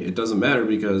personally, it doesn't matter,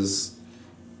 because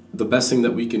the best thing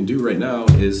that we can do right now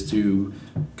is to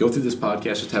go through this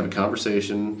podcast, just have a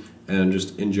conversation, and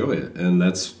just enjoy it. And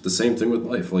that's the same thing with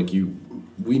life. Like,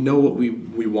 we know what we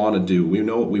want to do. We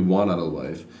know what we want out of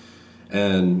life.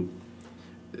 And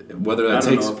whether that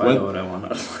I know what I want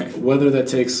out of life. Whether that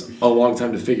takes a long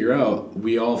time to figure out,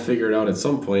 we all figure it out at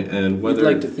some point. And whether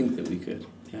I'd like to think that we could.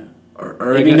 Yeah.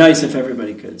 Or it'd be nice if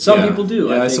everybody could. Some people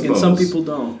do, I think, and some people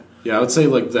don't. Yeah, I would say,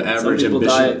 like, the average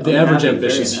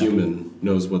ambitious human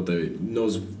knows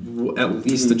at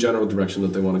least the general direction that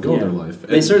they want to go in their life.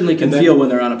 They certainly can feel when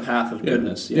they're on a path of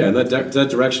goodness. Yeah, and that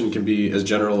direction can be as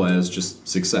general as just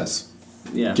success.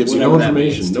 Yeah, gives you no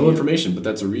information, but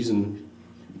that's a reason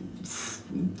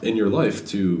in your life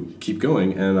to keep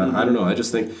going. And I don't know. I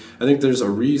think there's a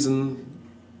reason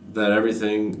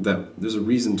there's a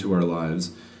reason to our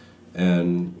lives,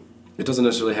 and it doesn't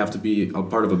necessarily have to be a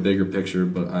part of a bigger picture.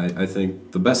 But I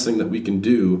think the best thing that we can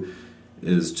do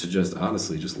is to just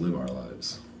honestly just live our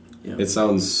lives. Yeah. It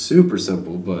sounds super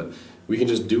simple, but we can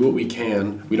just do what we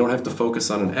can. We don't have to focus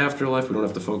on an afterlife. We don't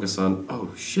have to focus on,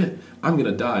 oh, shit, I'm going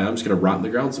to die. I'm just going to rot in the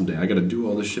ground someday. I got to do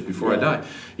all this shit before I die.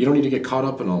 You don't need to get caught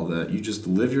up in all that. You just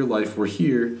live your life. We're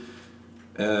here,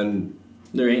 and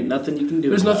There ain't nothing you can do.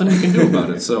 There's about nothing you can do about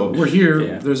it. So we're here.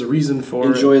 Yeah. There's a reason for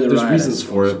Enjoy it. the There's ride, reasons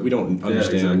for it. We don't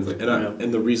understand. exactly.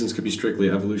 And the reasons could be strictly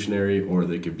evolutionary, or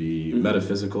they could be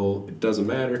metaphysical. It doesn't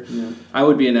matter. Yeah. I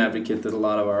would be an advocate that a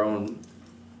lot of our own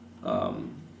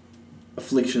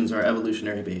afflictions are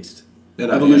evolutionary based.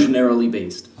 Evolutionarily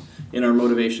based in our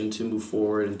motivation to move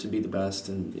forward and to be the best.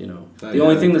 And the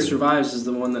only thing that survives is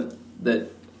the one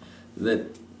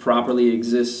that properly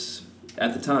exists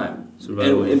at the time.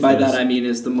 And by that I mean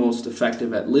is the most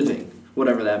effective at living,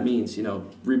 whatever that means,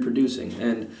 reproducing.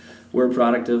 And we're a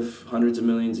product of hundreds of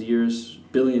millions of years,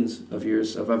 billions of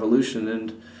years of evolution,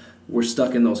 and we're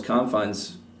stuck in those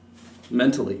confines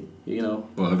mentally, Well,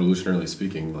 evolutionarily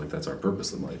speaking, that's our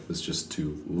purpose in life, is just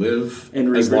to live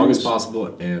and as long as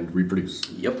possible and reproduce.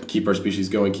 Yep. Keep our species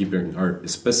going,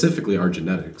 specifically our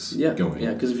genetics going.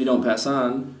 Yeah, because if you don't pass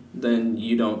on, then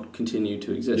you don't continue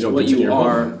to exist. What you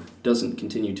are doesn't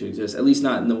continue to exist, at least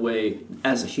not in the way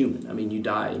as a human. I mean, you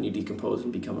die and you decompose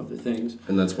and become other things.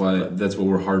 And that's what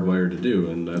we're hardwired to do,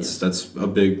 and that's a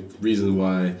big reason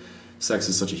why sex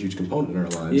is such a huge component in our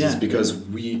lives. Is because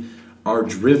we are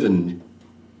driven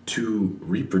to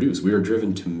reproduce. We are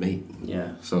driven to mate.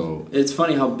 Yeah. So it's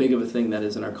funny how big of a thing that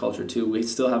is in our culture too. We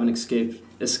still haven't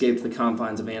escaped the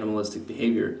confines of animalistic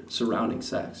behavior surrounding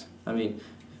sex. I mean,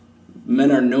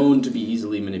 men are known to be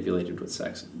easily manipulated with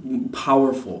sex,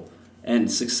 powerful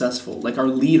and successful. Like our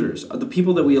leaders, the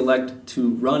people that we elect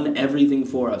to run everything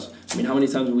for us. I mean, how many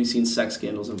times have we seen sex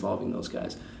scandals involving those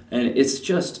guys? And it's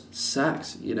just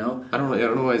sex, I don't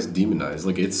know why it's demonized.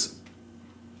 It's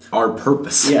our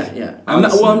purpose. Yeah. I'm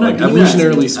not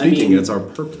evolutionarily speaking, it's our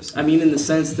purpose. I mean, in the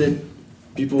sense that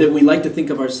that we like to think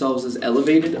of ourselves as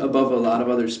elevated above a lot of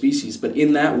other species, but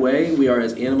in that way, we are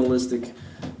as animalistic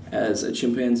as a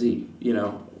chimpanzee,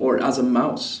 or as a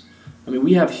mouse. I mean,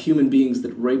 we have human beings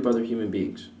that rape other human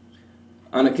beings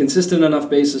on a consistent enough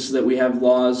basis that we have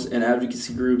laws and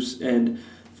advocacy groups and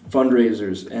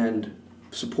fundraisers and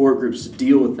support groups to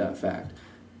deal with that fact.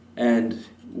 And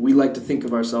we like to think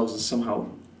of ourselves as somehow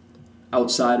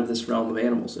outside of this realm of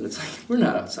animals. And it's we're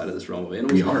not outside of this realm of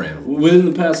animals. We are animals. Within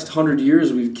the past 100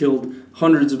 years, we've killed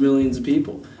hundreds of millions of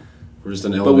people. We're just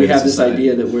an elevated But we have society. this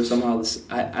idea that we're somehow this...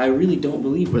 I really don't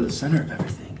believe we're the center of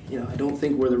everything. I don't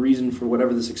think we're the reason for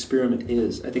whatever this experiment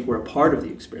is. I think we're a part of the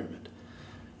experiment.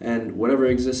 And whatever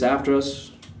exists after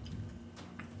us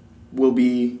will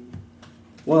be...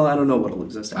 Well, I don't know what will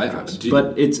exist after us.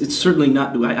 But it's certainly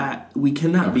not... we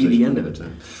cannot be the end of it.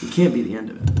 We can't be the end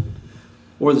of it.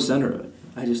 Or the center of it.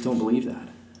 I just don't believe that.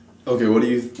 Okay, what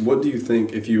do you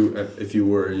think if you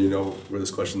were, where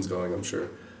this question's going, I'm sure.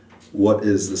 What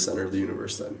is the center of the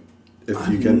universe then? I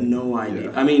have no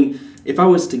idea. Yeah. I mean, if I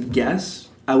was to guess,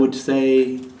 I would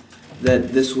say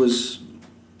that this was...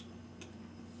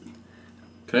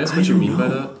 Can I ask what you mean by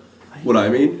that? What I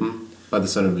mean? By the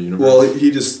center of the universe? Well,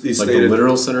 he stated... the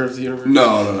literal center of the universe?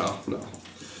 No.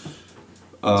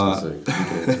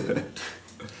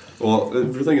 Well,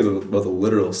 if we're thinking about the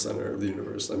literal center of the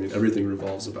universe, I mean, everything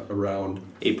revolves around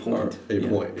a point.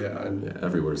 And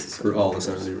everywhere's the center. We're all the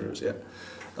center of the universe, yeah.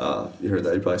 You heard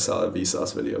that. You probably saw a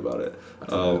Vsauce video about it.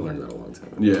 I learned that a long time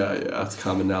ago. Yeah, it's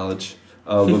common knowledge.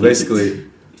 But basically,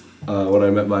 what I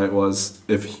meant by it was,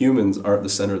 if humans aren't the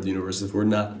center of the universe, if we're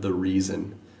not the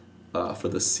reason for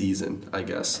the season, I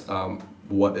guess,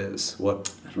 what is?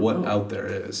 What out there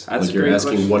is? That's you're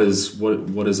asking, what is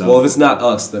out? Well, if it's not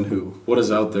us, then who? What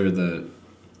is out there that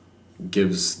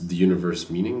gives the universe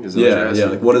meaning? Is that what you're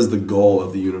asking? What is the goal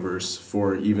of the universe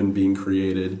for even being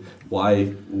created?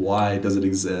 Why does it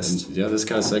exist? And, this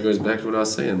kind of segues back to what I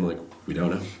was saying. We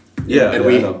don't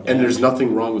know. And there's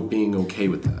nothing wrong with being okay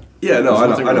with that. Yeah, no,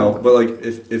 I know. But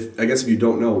if you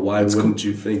don't know, why wouldn't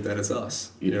you think that it's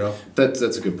us? That's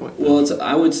a good point. Well,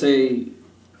 I would say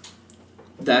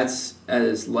that's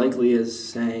as likely as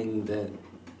saying that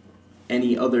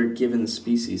any other given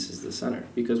species is the center,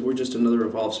 because we're just another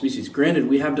evolved species. Granted,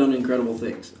 we have done incredible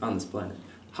things on this planet.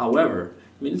 However,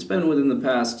 I mean, it's been within the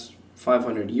past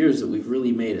 500 years that we've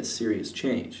really made a serious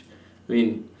change. I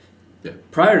mean,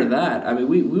 prior to that, I mean,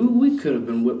 we could have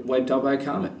been wiped out by a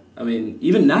comet. I mean,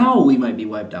 even now we might be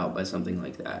wiped out by something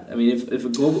like that. I mean, if a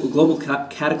global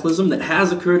cataclysm that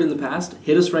has occurred in the past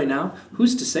hit us right now,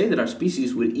 who's to say that our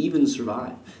species would even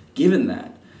survive? Given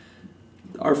that,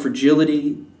 our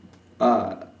fragility,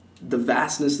 the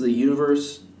vastness of the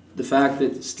universe, the fact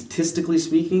that statistically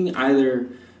speaking, either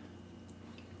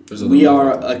we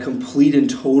are a complete and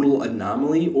total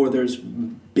anomaly, or there's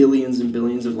billions and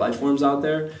billions of life forms out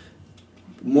there,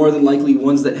 more than likely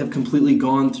ones that have completely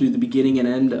gone through the beginning and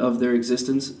end of their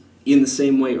existence in the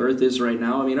same way Earth is right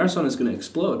now. I mean, our sun is going to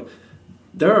explode.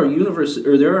 there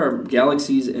are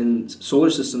galaxies and solar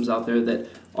systems out there that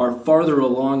are farther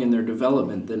along in their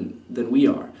development than we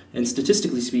are. And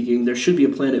statistically speaking, there should be a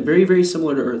planet very, very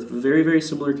similar to Earth, very, very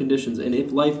similar conditions. And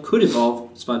if life could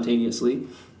evolve spontaneously,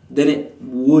 then it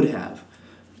would have.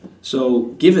 So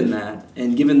given that,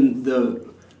 and given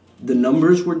the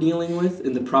numbers we're dealing with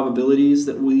and the probabilities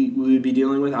that we would be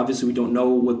dealing with, obviously we don't know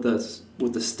what the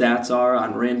stats are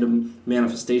on random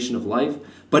manifestation of life.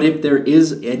 But if there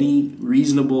is any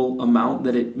reasonable amount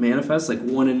that it manifests, like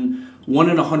 1 in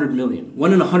 100 million,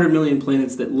 1 in 100 million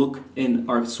planets that look and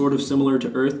are sort of similar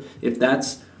to Earth, if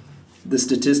that's the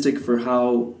statistic for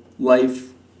how life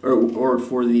or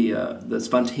for the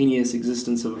spontaneous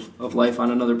existence of life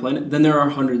on another planet, then there are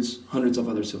hundreds of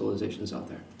other civilizations out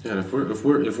there. Yeah, and if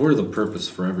we're the purpose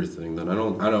for everything, then I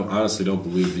honestly don't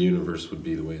believe the universe would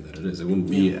be the way that it is. It wouldn't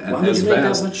be Why would as you make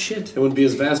vast. that much shit? It wouldn't be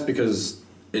as vast because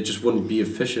it just wouldn't be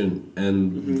efficient,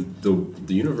 and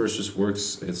the universe just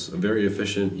works. It's a very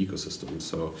efficient ecosystem,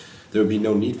 so there would be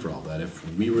no need for all that if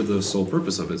we were the sole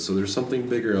purpose of it. So there's something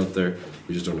bigger out there.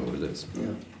 We just don't know what it is. Yeah.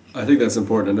 I think that's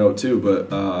important to note too,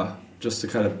 but just to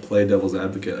kind of play devil's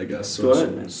advocate, I guess. Go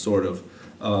ahead, man. Sort of.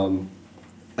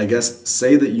 I guess,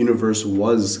 say the universe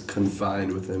was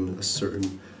confined within a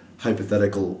certain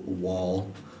hypothetical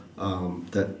wall.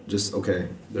 That just, okay,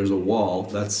 there's a wall.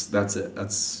 That's it.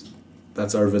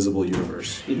 That's our visible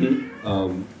universe.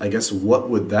 Mm-hmm. I guess what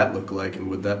would that look like, and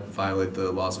would that violate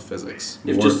the laws of physics?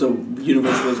 If just the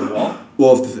universe was a wall?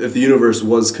 Well, if the universe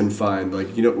was confined,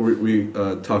 like, we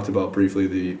talked about briefly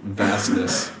the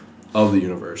vastness of the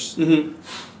universe. Mm-hmm.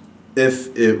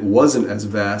 If it wasn't as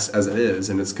vast as it is,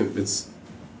 and it's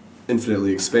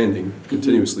infinitely expanding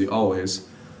continuously, always,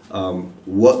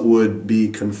 what would be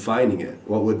confining it?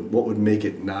 What would make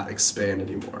it not expand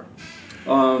anymore?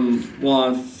 Well,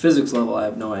 on a physics level, I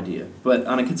have no idea. But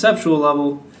on a conceptual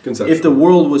level, Conceptual. if the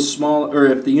world was small, or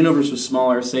if the universe was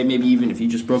smaller, say maybe even if you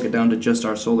just broke it down to just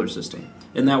our solar system,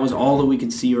 and that was all that we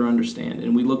could see or understand,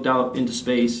 and we looked out into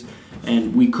space,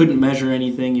 and we couldn't measure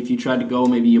anything. If you tried to go,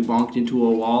 maybe you bonked into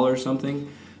a wall or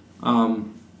something.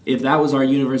 If that was our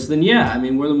universe, then yeah, I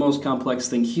mean, we're the most complex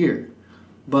thing here.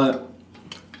 But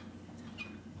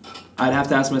I'd have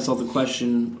to ask myself the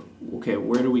question, okay,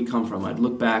 where do we come from? I'd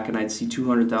look back and I'd see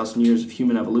 200,000 years of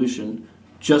human evolution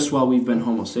just while we've been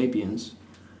Homo sapiens.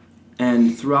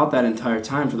 And throughout that entire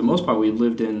time, for the most part, we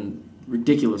lived in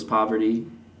ridiculous poverty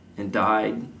and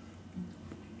died,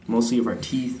 mostly of our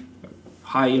teeth,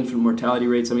 high infant mortality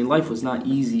rates. I mean, life was not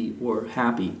easy or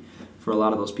happy for a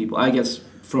lot of those people, I guess,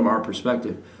 from our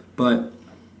perspective. But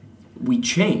we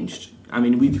changed. I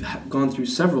mean, we've gone through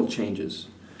several changes.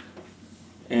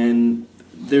 And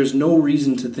there's no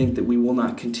reason to think that we will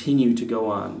not continue to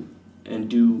go on and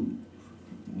do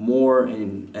more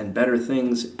and better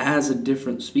things as a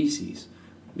different species.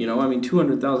 You know, I mean,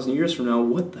 200,000 years from now,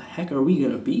 what the heck are we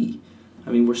going to be?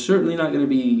 I mean, we're certainly not going to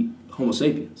be Homo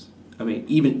sapiens. I mean,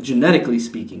 even genetically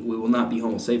speaking, we will not be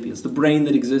Homo sapiens. The brain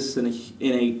that exists in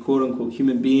a quote-unquote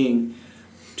human being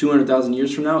 200,000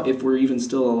 years from now, if we're even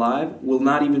still alive, will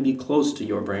not even be close to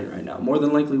your brain right now. More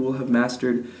than likely, we'll have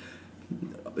mastered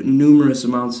numerous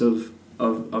amounts of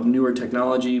newer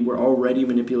technology. We're already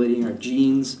manipulating our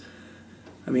genes.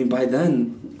 I mean, by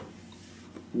then,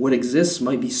 what exists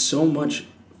might be so much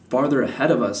farther ahead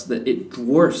of us that it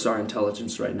dwarfs our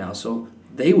intelligence right now. So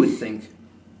they would think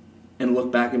and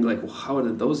look back and be like, well, how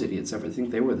did those idiots ever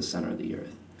think they were the center of the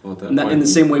earth? Well, In the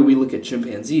same way we look at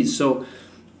chimpanzees. So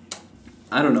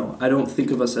I don't know. I don't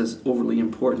think of us as overly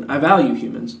important. I value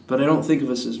humans, but I don't think of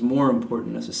us as more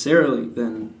important necessarily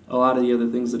than a lot of the other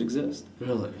things that exist.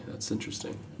 Really? That's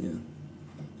interesting. Yeah.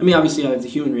 I mean, obviously I have the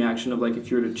human reaction of, like, if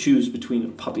you were to choose between a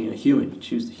puppy and a human, you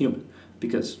choose the human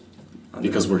because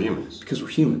we're humans. Because we're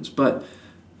humans. But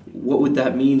what would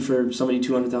that mean for somebody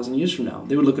 200,000 years from now?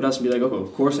 They would look at us and be like, oh,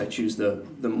 of course I choose the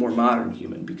more modern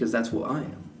human because that's what I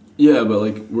am. Yeah, but,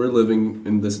 like, we're living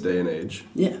in this day and age.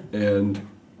 Yeah. And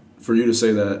for you to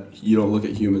say that you don't look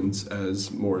at humans as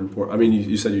more important, I mean,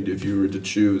 you said you do if you were to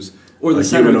choose, or the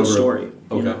center of the story.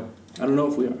 Okay. You know? I don't know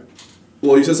if we are.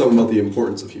 Well, you said something about the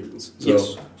importance of humans. So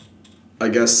Yes. I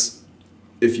guess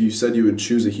if you said you would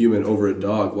choose a human over a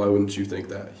dog, why wouldn't you think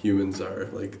that humans are,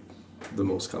 like, the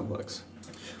most complex?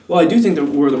 Well, I do think that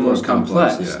we're the most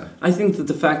complex. Yeah. I think that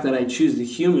the fact that I choose the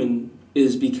human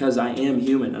is because I am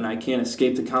human and I can't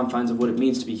escape the confines of what it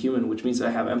means to be human, which means I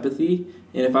have empathy.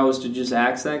 And if I was to just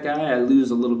axe that guy, I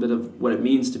lose a little bit of what it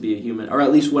means to be a human, or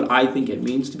at least what I think it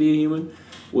means to be a human,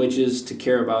 which is to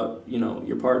care about, you know,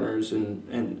 your partners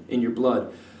and in your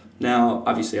blood. Now,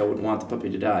 obviously, I wouldn't want the puppy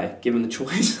to die, given the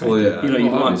choice. Well, yeah. You know,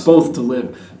 you'd want both to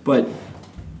live. But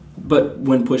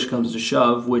when push comes to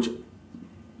shove, which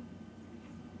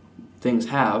things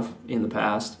have in the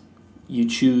past, you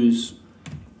choose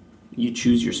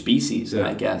your species,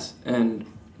 I guess. And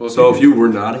so if you were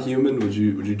not a human, would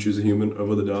you choose a human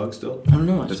over the dog still? I don't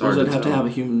know. I suppose I'd have to have a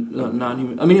human,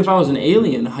 non-human. I mean, if I was an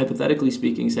alien, hypothetically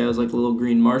speaking, say I was like a little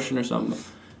green Martian or something,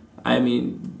 I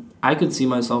mean, I could see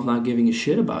myself not giving a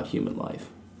shit about human life.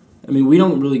 I mean, we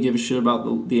don't really give a shit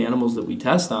about the animals that we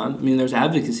test on. I mean, there's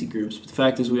advocacy groups, but the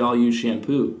fact is we all use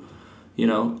shampoo. You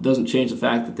know, it doesn't change the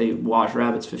fact that they wash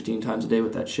rabbits 15 times a day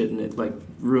with that shit, and it like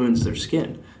ruins their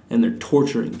skin, and they're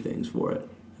torturing things for it.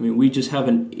 I mean, we just have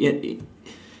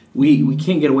we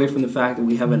can't get away from the fact that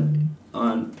we have an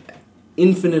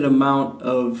infinite amount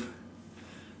of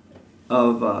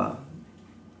an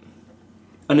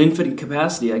infinite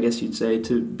capacity, I guess you'd say,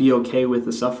 to be okay with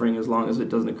the suffering as long as it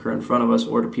doesn't occur in front of us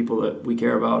or to people that we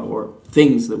care about or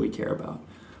things that we care about.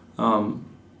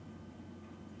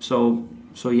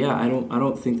 So yeah, I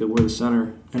don't think that we're the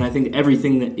center, and I think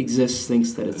everything that exists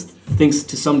thinks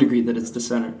to some degree that it's the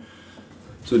center.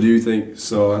 So do you think?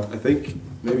 So I think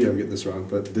maybe I'm getting this wrong,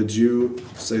 but did you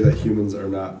say that humans are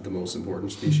not the most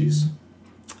important species?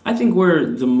 I think we're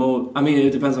the most. I mean, it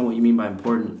depends on what you mean by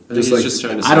important. I think he's just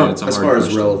trying to say it's a as hard far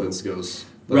question. as relevance goes.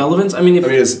 Like, Relevance?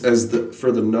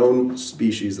 For the known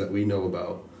species that we know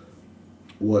about,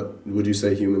 what would you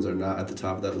say humans are not at the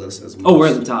top of that list as most? Oh, we're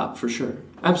at the top, for sure.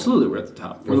 Absolutely, we're at the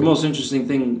top. We're the most interesting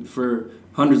thing for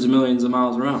hundreds of millions of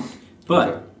miles around.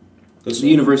 But the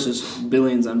universe is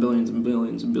billions and billions and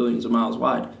billions and billions of miles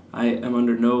wide. I am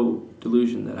under no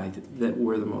delusion that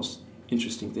we're the most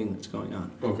interesting thing that's going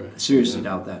on. Okay. I seriously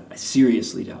doubt that.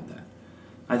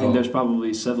 I think there's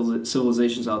probably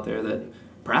civilizations out there that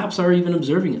perhaps are even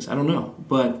observing us. I don't know.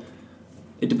 But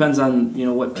it depends on,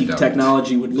 what peak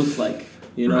technology would look like.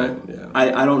 Right, yeah.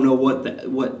 I don't know what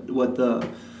the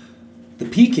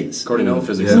peak is. According to the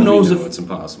physics, who knows if it's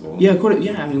impossible. Yeah,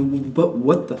 but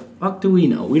what the fuck do we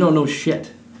know? We don't know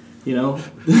shit. Like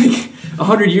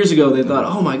 100 years ago, they thought,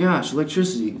 "Oh my gosh,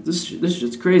 electricity! This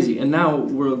shit's crazy." And now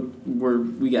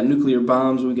we got nuclear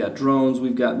bombs, we got drones,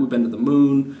 we've been to the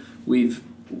moon, we're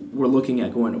looking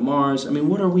at going to Mars. I mean,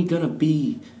 what are we gonna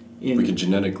be? We can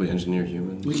genetically engineer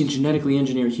humans.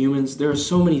 There are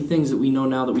so many things that we know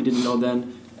now that we didn't know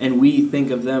then, and we think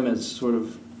of them as sort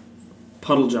of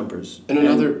puddle jumpers. And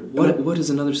what is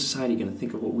another society going to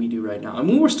think of what we do right now? I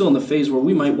mean, we're still in the phase where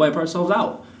we might wipe ourselves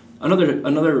out.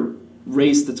 Another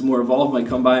race that's more evolved might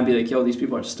come by and be like, yo, these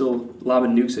people are still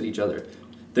lobbing nukes at each other.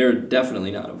 They're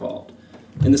definitely not evolved.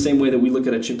 In the same way that we look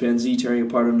at a chimpanzee tearing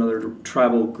apart another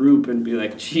tribal group and be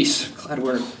like, geez, glad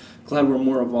we're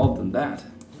more evolved than that.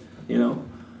 Well,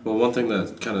 one thing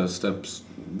that kind of steps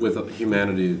with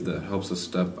humanity that helps us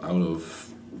step out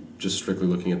of just strictly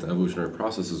looking at the evolutionary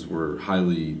processes, we're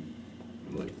highly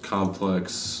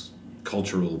complex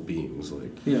cultural beings.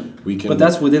 We can. But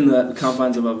that's within the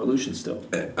confines of evolution still.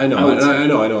 I know.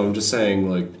 I'm just saying,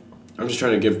 I'm just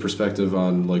trying to give perspective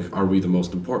on are we the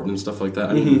most important and stuff like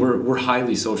that. I mean, we're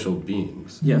highly social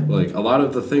beings. Yeah. A lot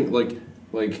of the thing, like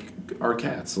our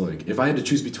cats. If I had to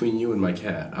choose between you and my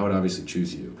cat, I would obviously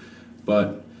choose you.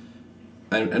 But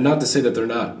and not to say that they're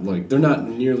not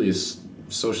nearly as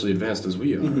socially advanced as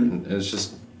we are. And it's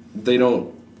just I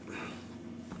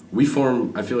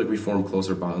feel like we form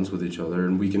closer bonds with each other,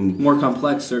 and we can more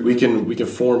complex. Certainly. We can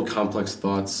form complex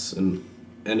thoughts, and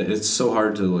it's so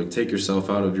hard to take yourself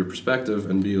out of your perspective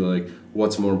and be like,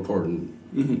 what's more important?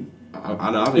 And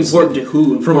obviously, important to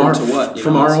who? Important to what?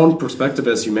 From our own perspective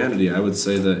as humanity, I would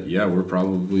say that we're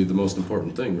probably the most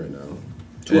important thing right now.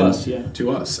 To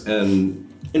us, and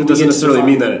it doesn't necessarily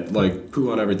mean that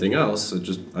poo on everything else. It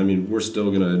just, we're still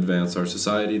going to advance our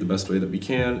society the best way that we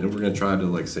can, and we're going to try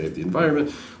to save the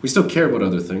environment. We still care about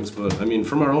other things, but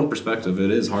from our own perspective,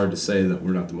 it is hard to say that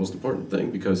we're not the most important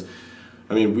thing because,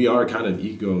 we are kind of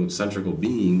egocentrical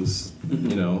beings,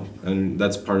 and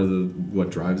that's part of what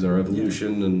drives our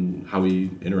evolution and how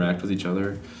we interact with each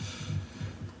other.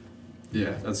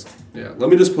 Yeah, Let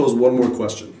me just pose one more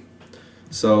question.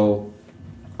 So,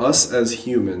 us as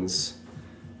humans,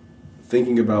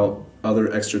 thinking about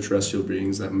other extraterrestrial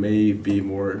beings that may be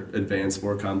more advanced,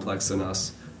 more complex than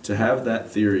us, to have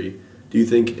that theory, do you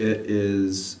think it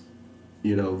is,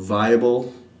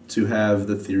 viable to have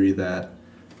the theory that,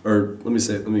 or let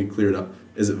me clear it up.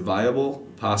 Is it viable,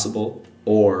 possible,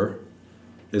 or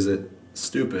is it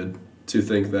stupid to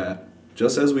think that,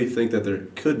 just as we think that there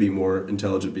could be more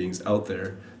intelligent beings out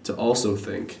there, to also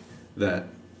think that,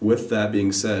 with that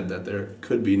being said, that there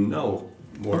could be no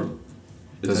more.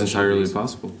 That's entirely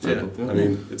possible. Yeah.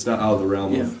 It's not out of the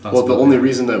realm of possibility. Well, the only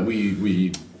reason that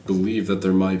we believe that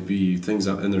there might be things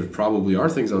out, and there probably are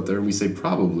things out there, and we say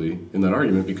probably in that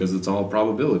argument because it's all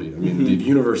probability. The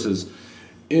universe is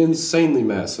insanely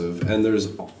massive, and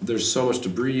there's so much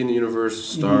debris in the universe,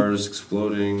 stars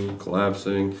exploding,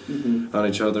 collapsing on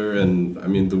each other, and I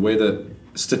mean the way that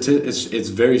it's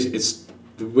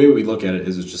the way we look at it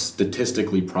is it's just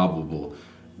statistically probable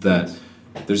that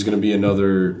there's going to be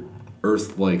another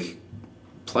Earth-like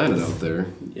planet out there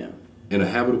in a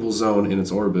habitable zone in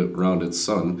its orbit around its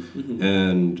sun,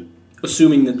 and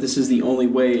assuming that this is the only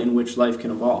way in which life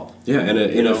can evolve. Yeah, and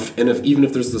if even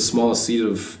if there's the smallest seed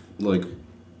of like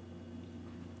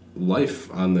life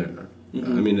on there, I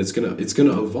mean it's gonna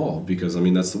evolve, because I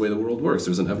mean that's the way the world works.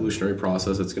 There's an evolutionary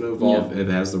process. It's gonna evolve. It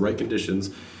has the right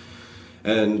conditions,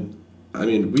 and I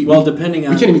mean depending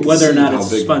on whether or not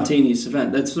it's a spontaneous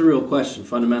event. That's the real question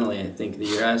fundamentally, I think, that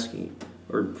you're asking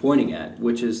or pointing at,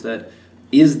 which is that,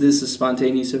 is this a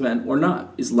spontaneous event or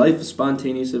not? Is life a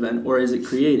spontaneous event, or is it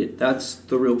created? That's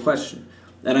the real question.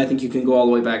 And I think you can go all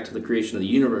the way back to the creation of the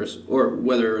universe, or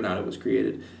whether or not it was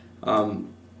created, and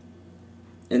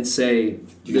say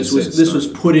this was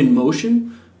put in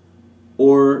motion,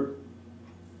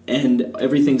 and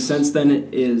everything since then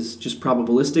is just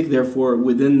probabilistic. Therefore,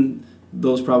 within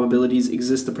those probabilities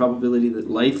exists the probability that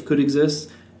life could exist,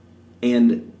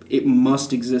 and it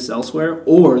must exist elsewhere,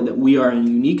 or that we are a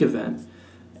unique event,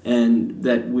 and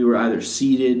that we were either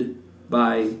seeded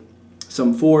by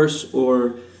some force,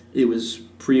 or it was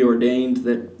preordained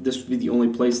that this would be the only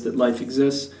place that life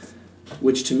exists,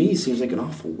 which to me seems like an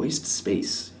awful waste of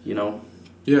space, you know?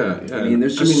 Yeah. I mean,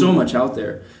 there's just so much out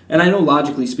there. And I know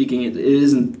logically speaking, it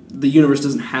isn't, the universe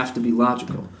doesn't have to be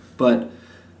logical, but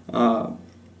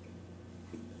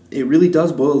it really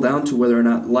does boil down to whether or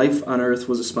not life on Earth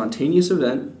was a spontaneous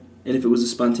event. And if it was a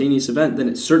spontaneous event, then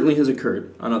it certainly has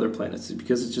occurred on other planets,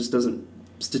 because it just doesn't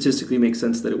statistically make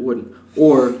sense that it wouldn't.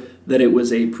 Or that it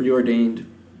was a preordained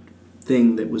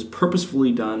thing that was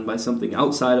purposefully done by something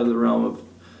outside of the realm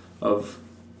of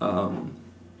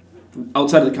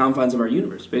outside of the confines of our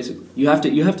universe, basically. You have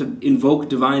to invoke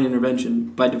divine intervention.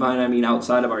 By divine, I mean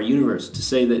outside of our universe, to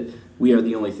say that we are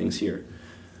the only things here.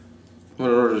 Well,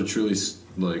 in order to truly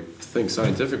think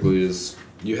scientifically, is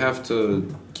you have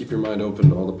to keep your mind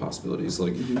open to all the possibilities.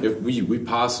 Like if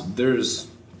there's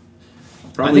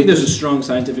probably, I think there's a strong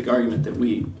scientific argument that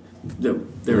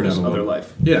there is other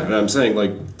life. Yeah, and I'm saying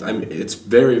it's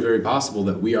very, very possible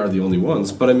that we are the only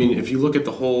ones. But I mean, if you look at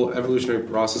the whole evolutionary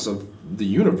process of the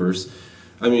universe,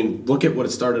 I mean, look at what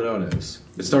it started out as.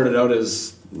 It started out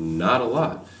as not a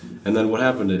lot. And then what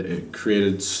happened?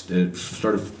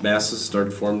 Masses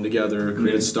started forming together, it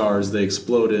created stars, they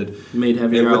exploded. Made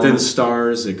heavier elements. And within elements.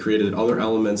 stars, it created other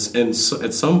elements. And so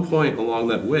at some point along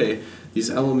that way, these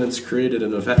elements created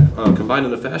combined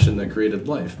in a fashion that created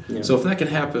life. Yeah. So if that can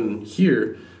happen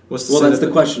here, what's the that's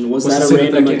the question. Was that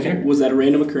a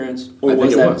random occurrence, or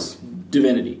was that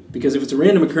divinity? Because if it's a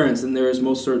random occurrence, then there is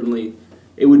most certainly,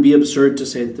 it would be absurd to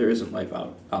say that there isn't life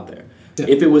out there. Yeah.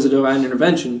 If it was a divine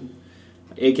intervention,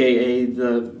 aka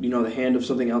the hand of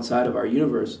something outside of our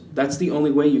universe, that's the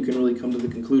only way you can really come to the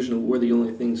conclusion of we're the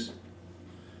only things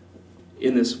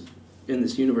in this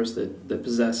universe that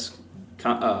possess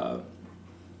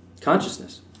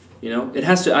consciousness. It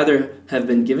has to either have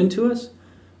been given to us,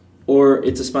 or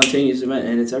it's a spontaneous event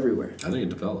and it's everywhere. I think it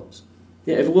develops.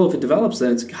 Yeah, if it develops,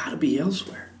 then it's got to be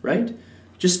elsewhere, right?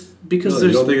 Just because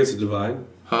You don't think it's divine?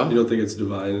 Huh? You don't think it's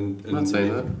divine? I'm not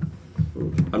saying that.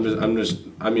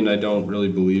 I mean, I don't really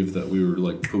believe that we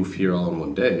were poof here all in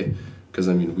one day, because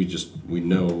I mean, we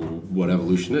know what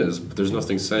evolution is, but there's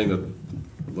nothing saying that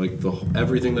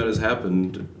everything that has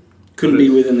happened couldn't be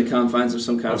within the confines of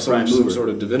some kind of prime mover. Some sort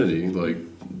of divinity.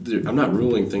 I'm not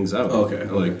ruling things out. Okay.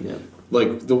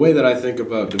 The way that I think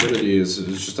about divinity is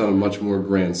just on a much more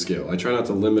grand scale. I try not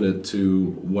to limit it to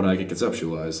what I can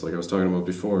conceptualize. Like I was talking about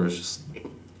before, it's just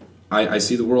I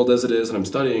see the world as it is, and I'm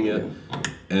studying it,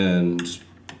 and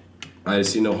I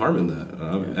see no harm in that.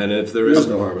 And if there's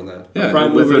no harm in that,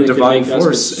 with a divine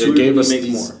force, it gave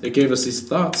us these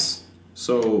thoughts.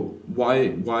 So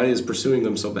why is pursuing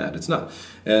them so bad? It's not.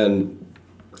 And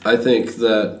I think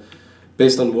that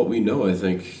based on what we know, I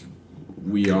think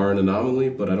we are an anomaly,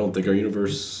 but I don't think our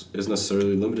universe is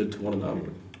necessarily limited to one anomaly.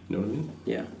 You know what I mean?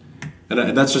 Yeah.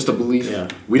 And that's just a belief. Yeah.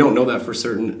 We don't know that for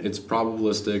certain. It's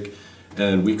probabilistic,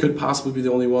 and we could possibly be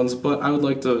the only ones, but I would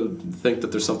like to think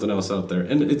that there's something else out there.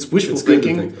 And it's wishful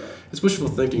thinking. It's wishful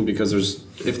thinking, because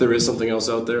if there is something else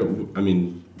out there, I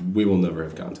mean, we will never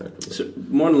have contact with it. So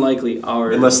more than likely,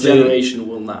 our generation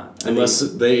will not.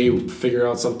 They figure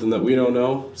out something that we don't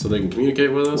know, so they can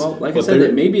communicate with us. Well, like I said,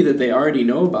 it may be that they already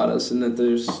know about us, and that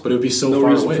there's but it would be so no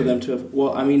far reason away for them to have.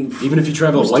 Well, I mean, even if you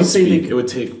travel at light speed, it would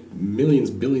take billions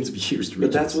of years to reach.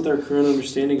 But that's with our current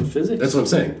understanding of physics. That's what I'm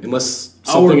saying. Unless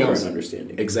something our else. current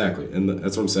understanding. Exactly, and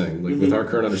that's what I'm saying. Like with our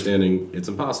current understanding, it's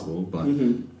impossible, but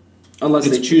Unless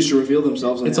they choose to reveal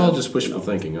themselves. And it's all just wishful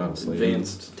thinking, honestly.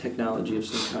 Advanced technology of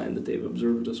some kind that they've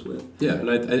observed us with. Yeah, and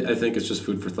I think it's just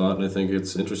food for thought, and I think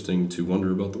it's interesting to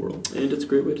wonder about the world. And it's a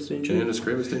great way to stay in shape. And it's a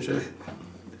great way to stay in shape.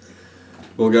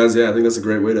 Well, guys, I think that's a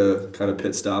great way to kind of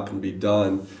pit stop and be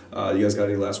done. You guys got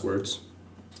any last words?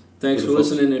 Thanks for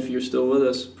listening. If you're still with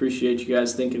us, appreciate you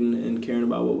guys thinking and caring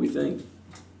about what we think.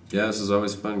 Yeah, this is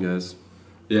always fun, guys.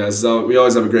 Yeah, we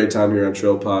always have a great time here on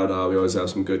Trail Pod. We always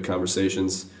have some good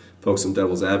conversations. Poke some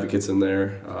devil's advocates in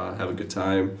there. Have a good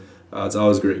time. It's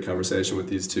always a great conversation with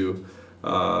these two.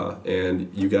 And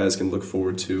you guys can look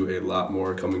forward to a lot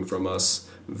more coming from us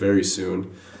very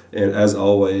soon. And as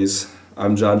always,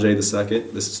 I'm John J. II.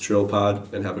 This is Trail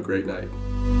Pod, and have a great night.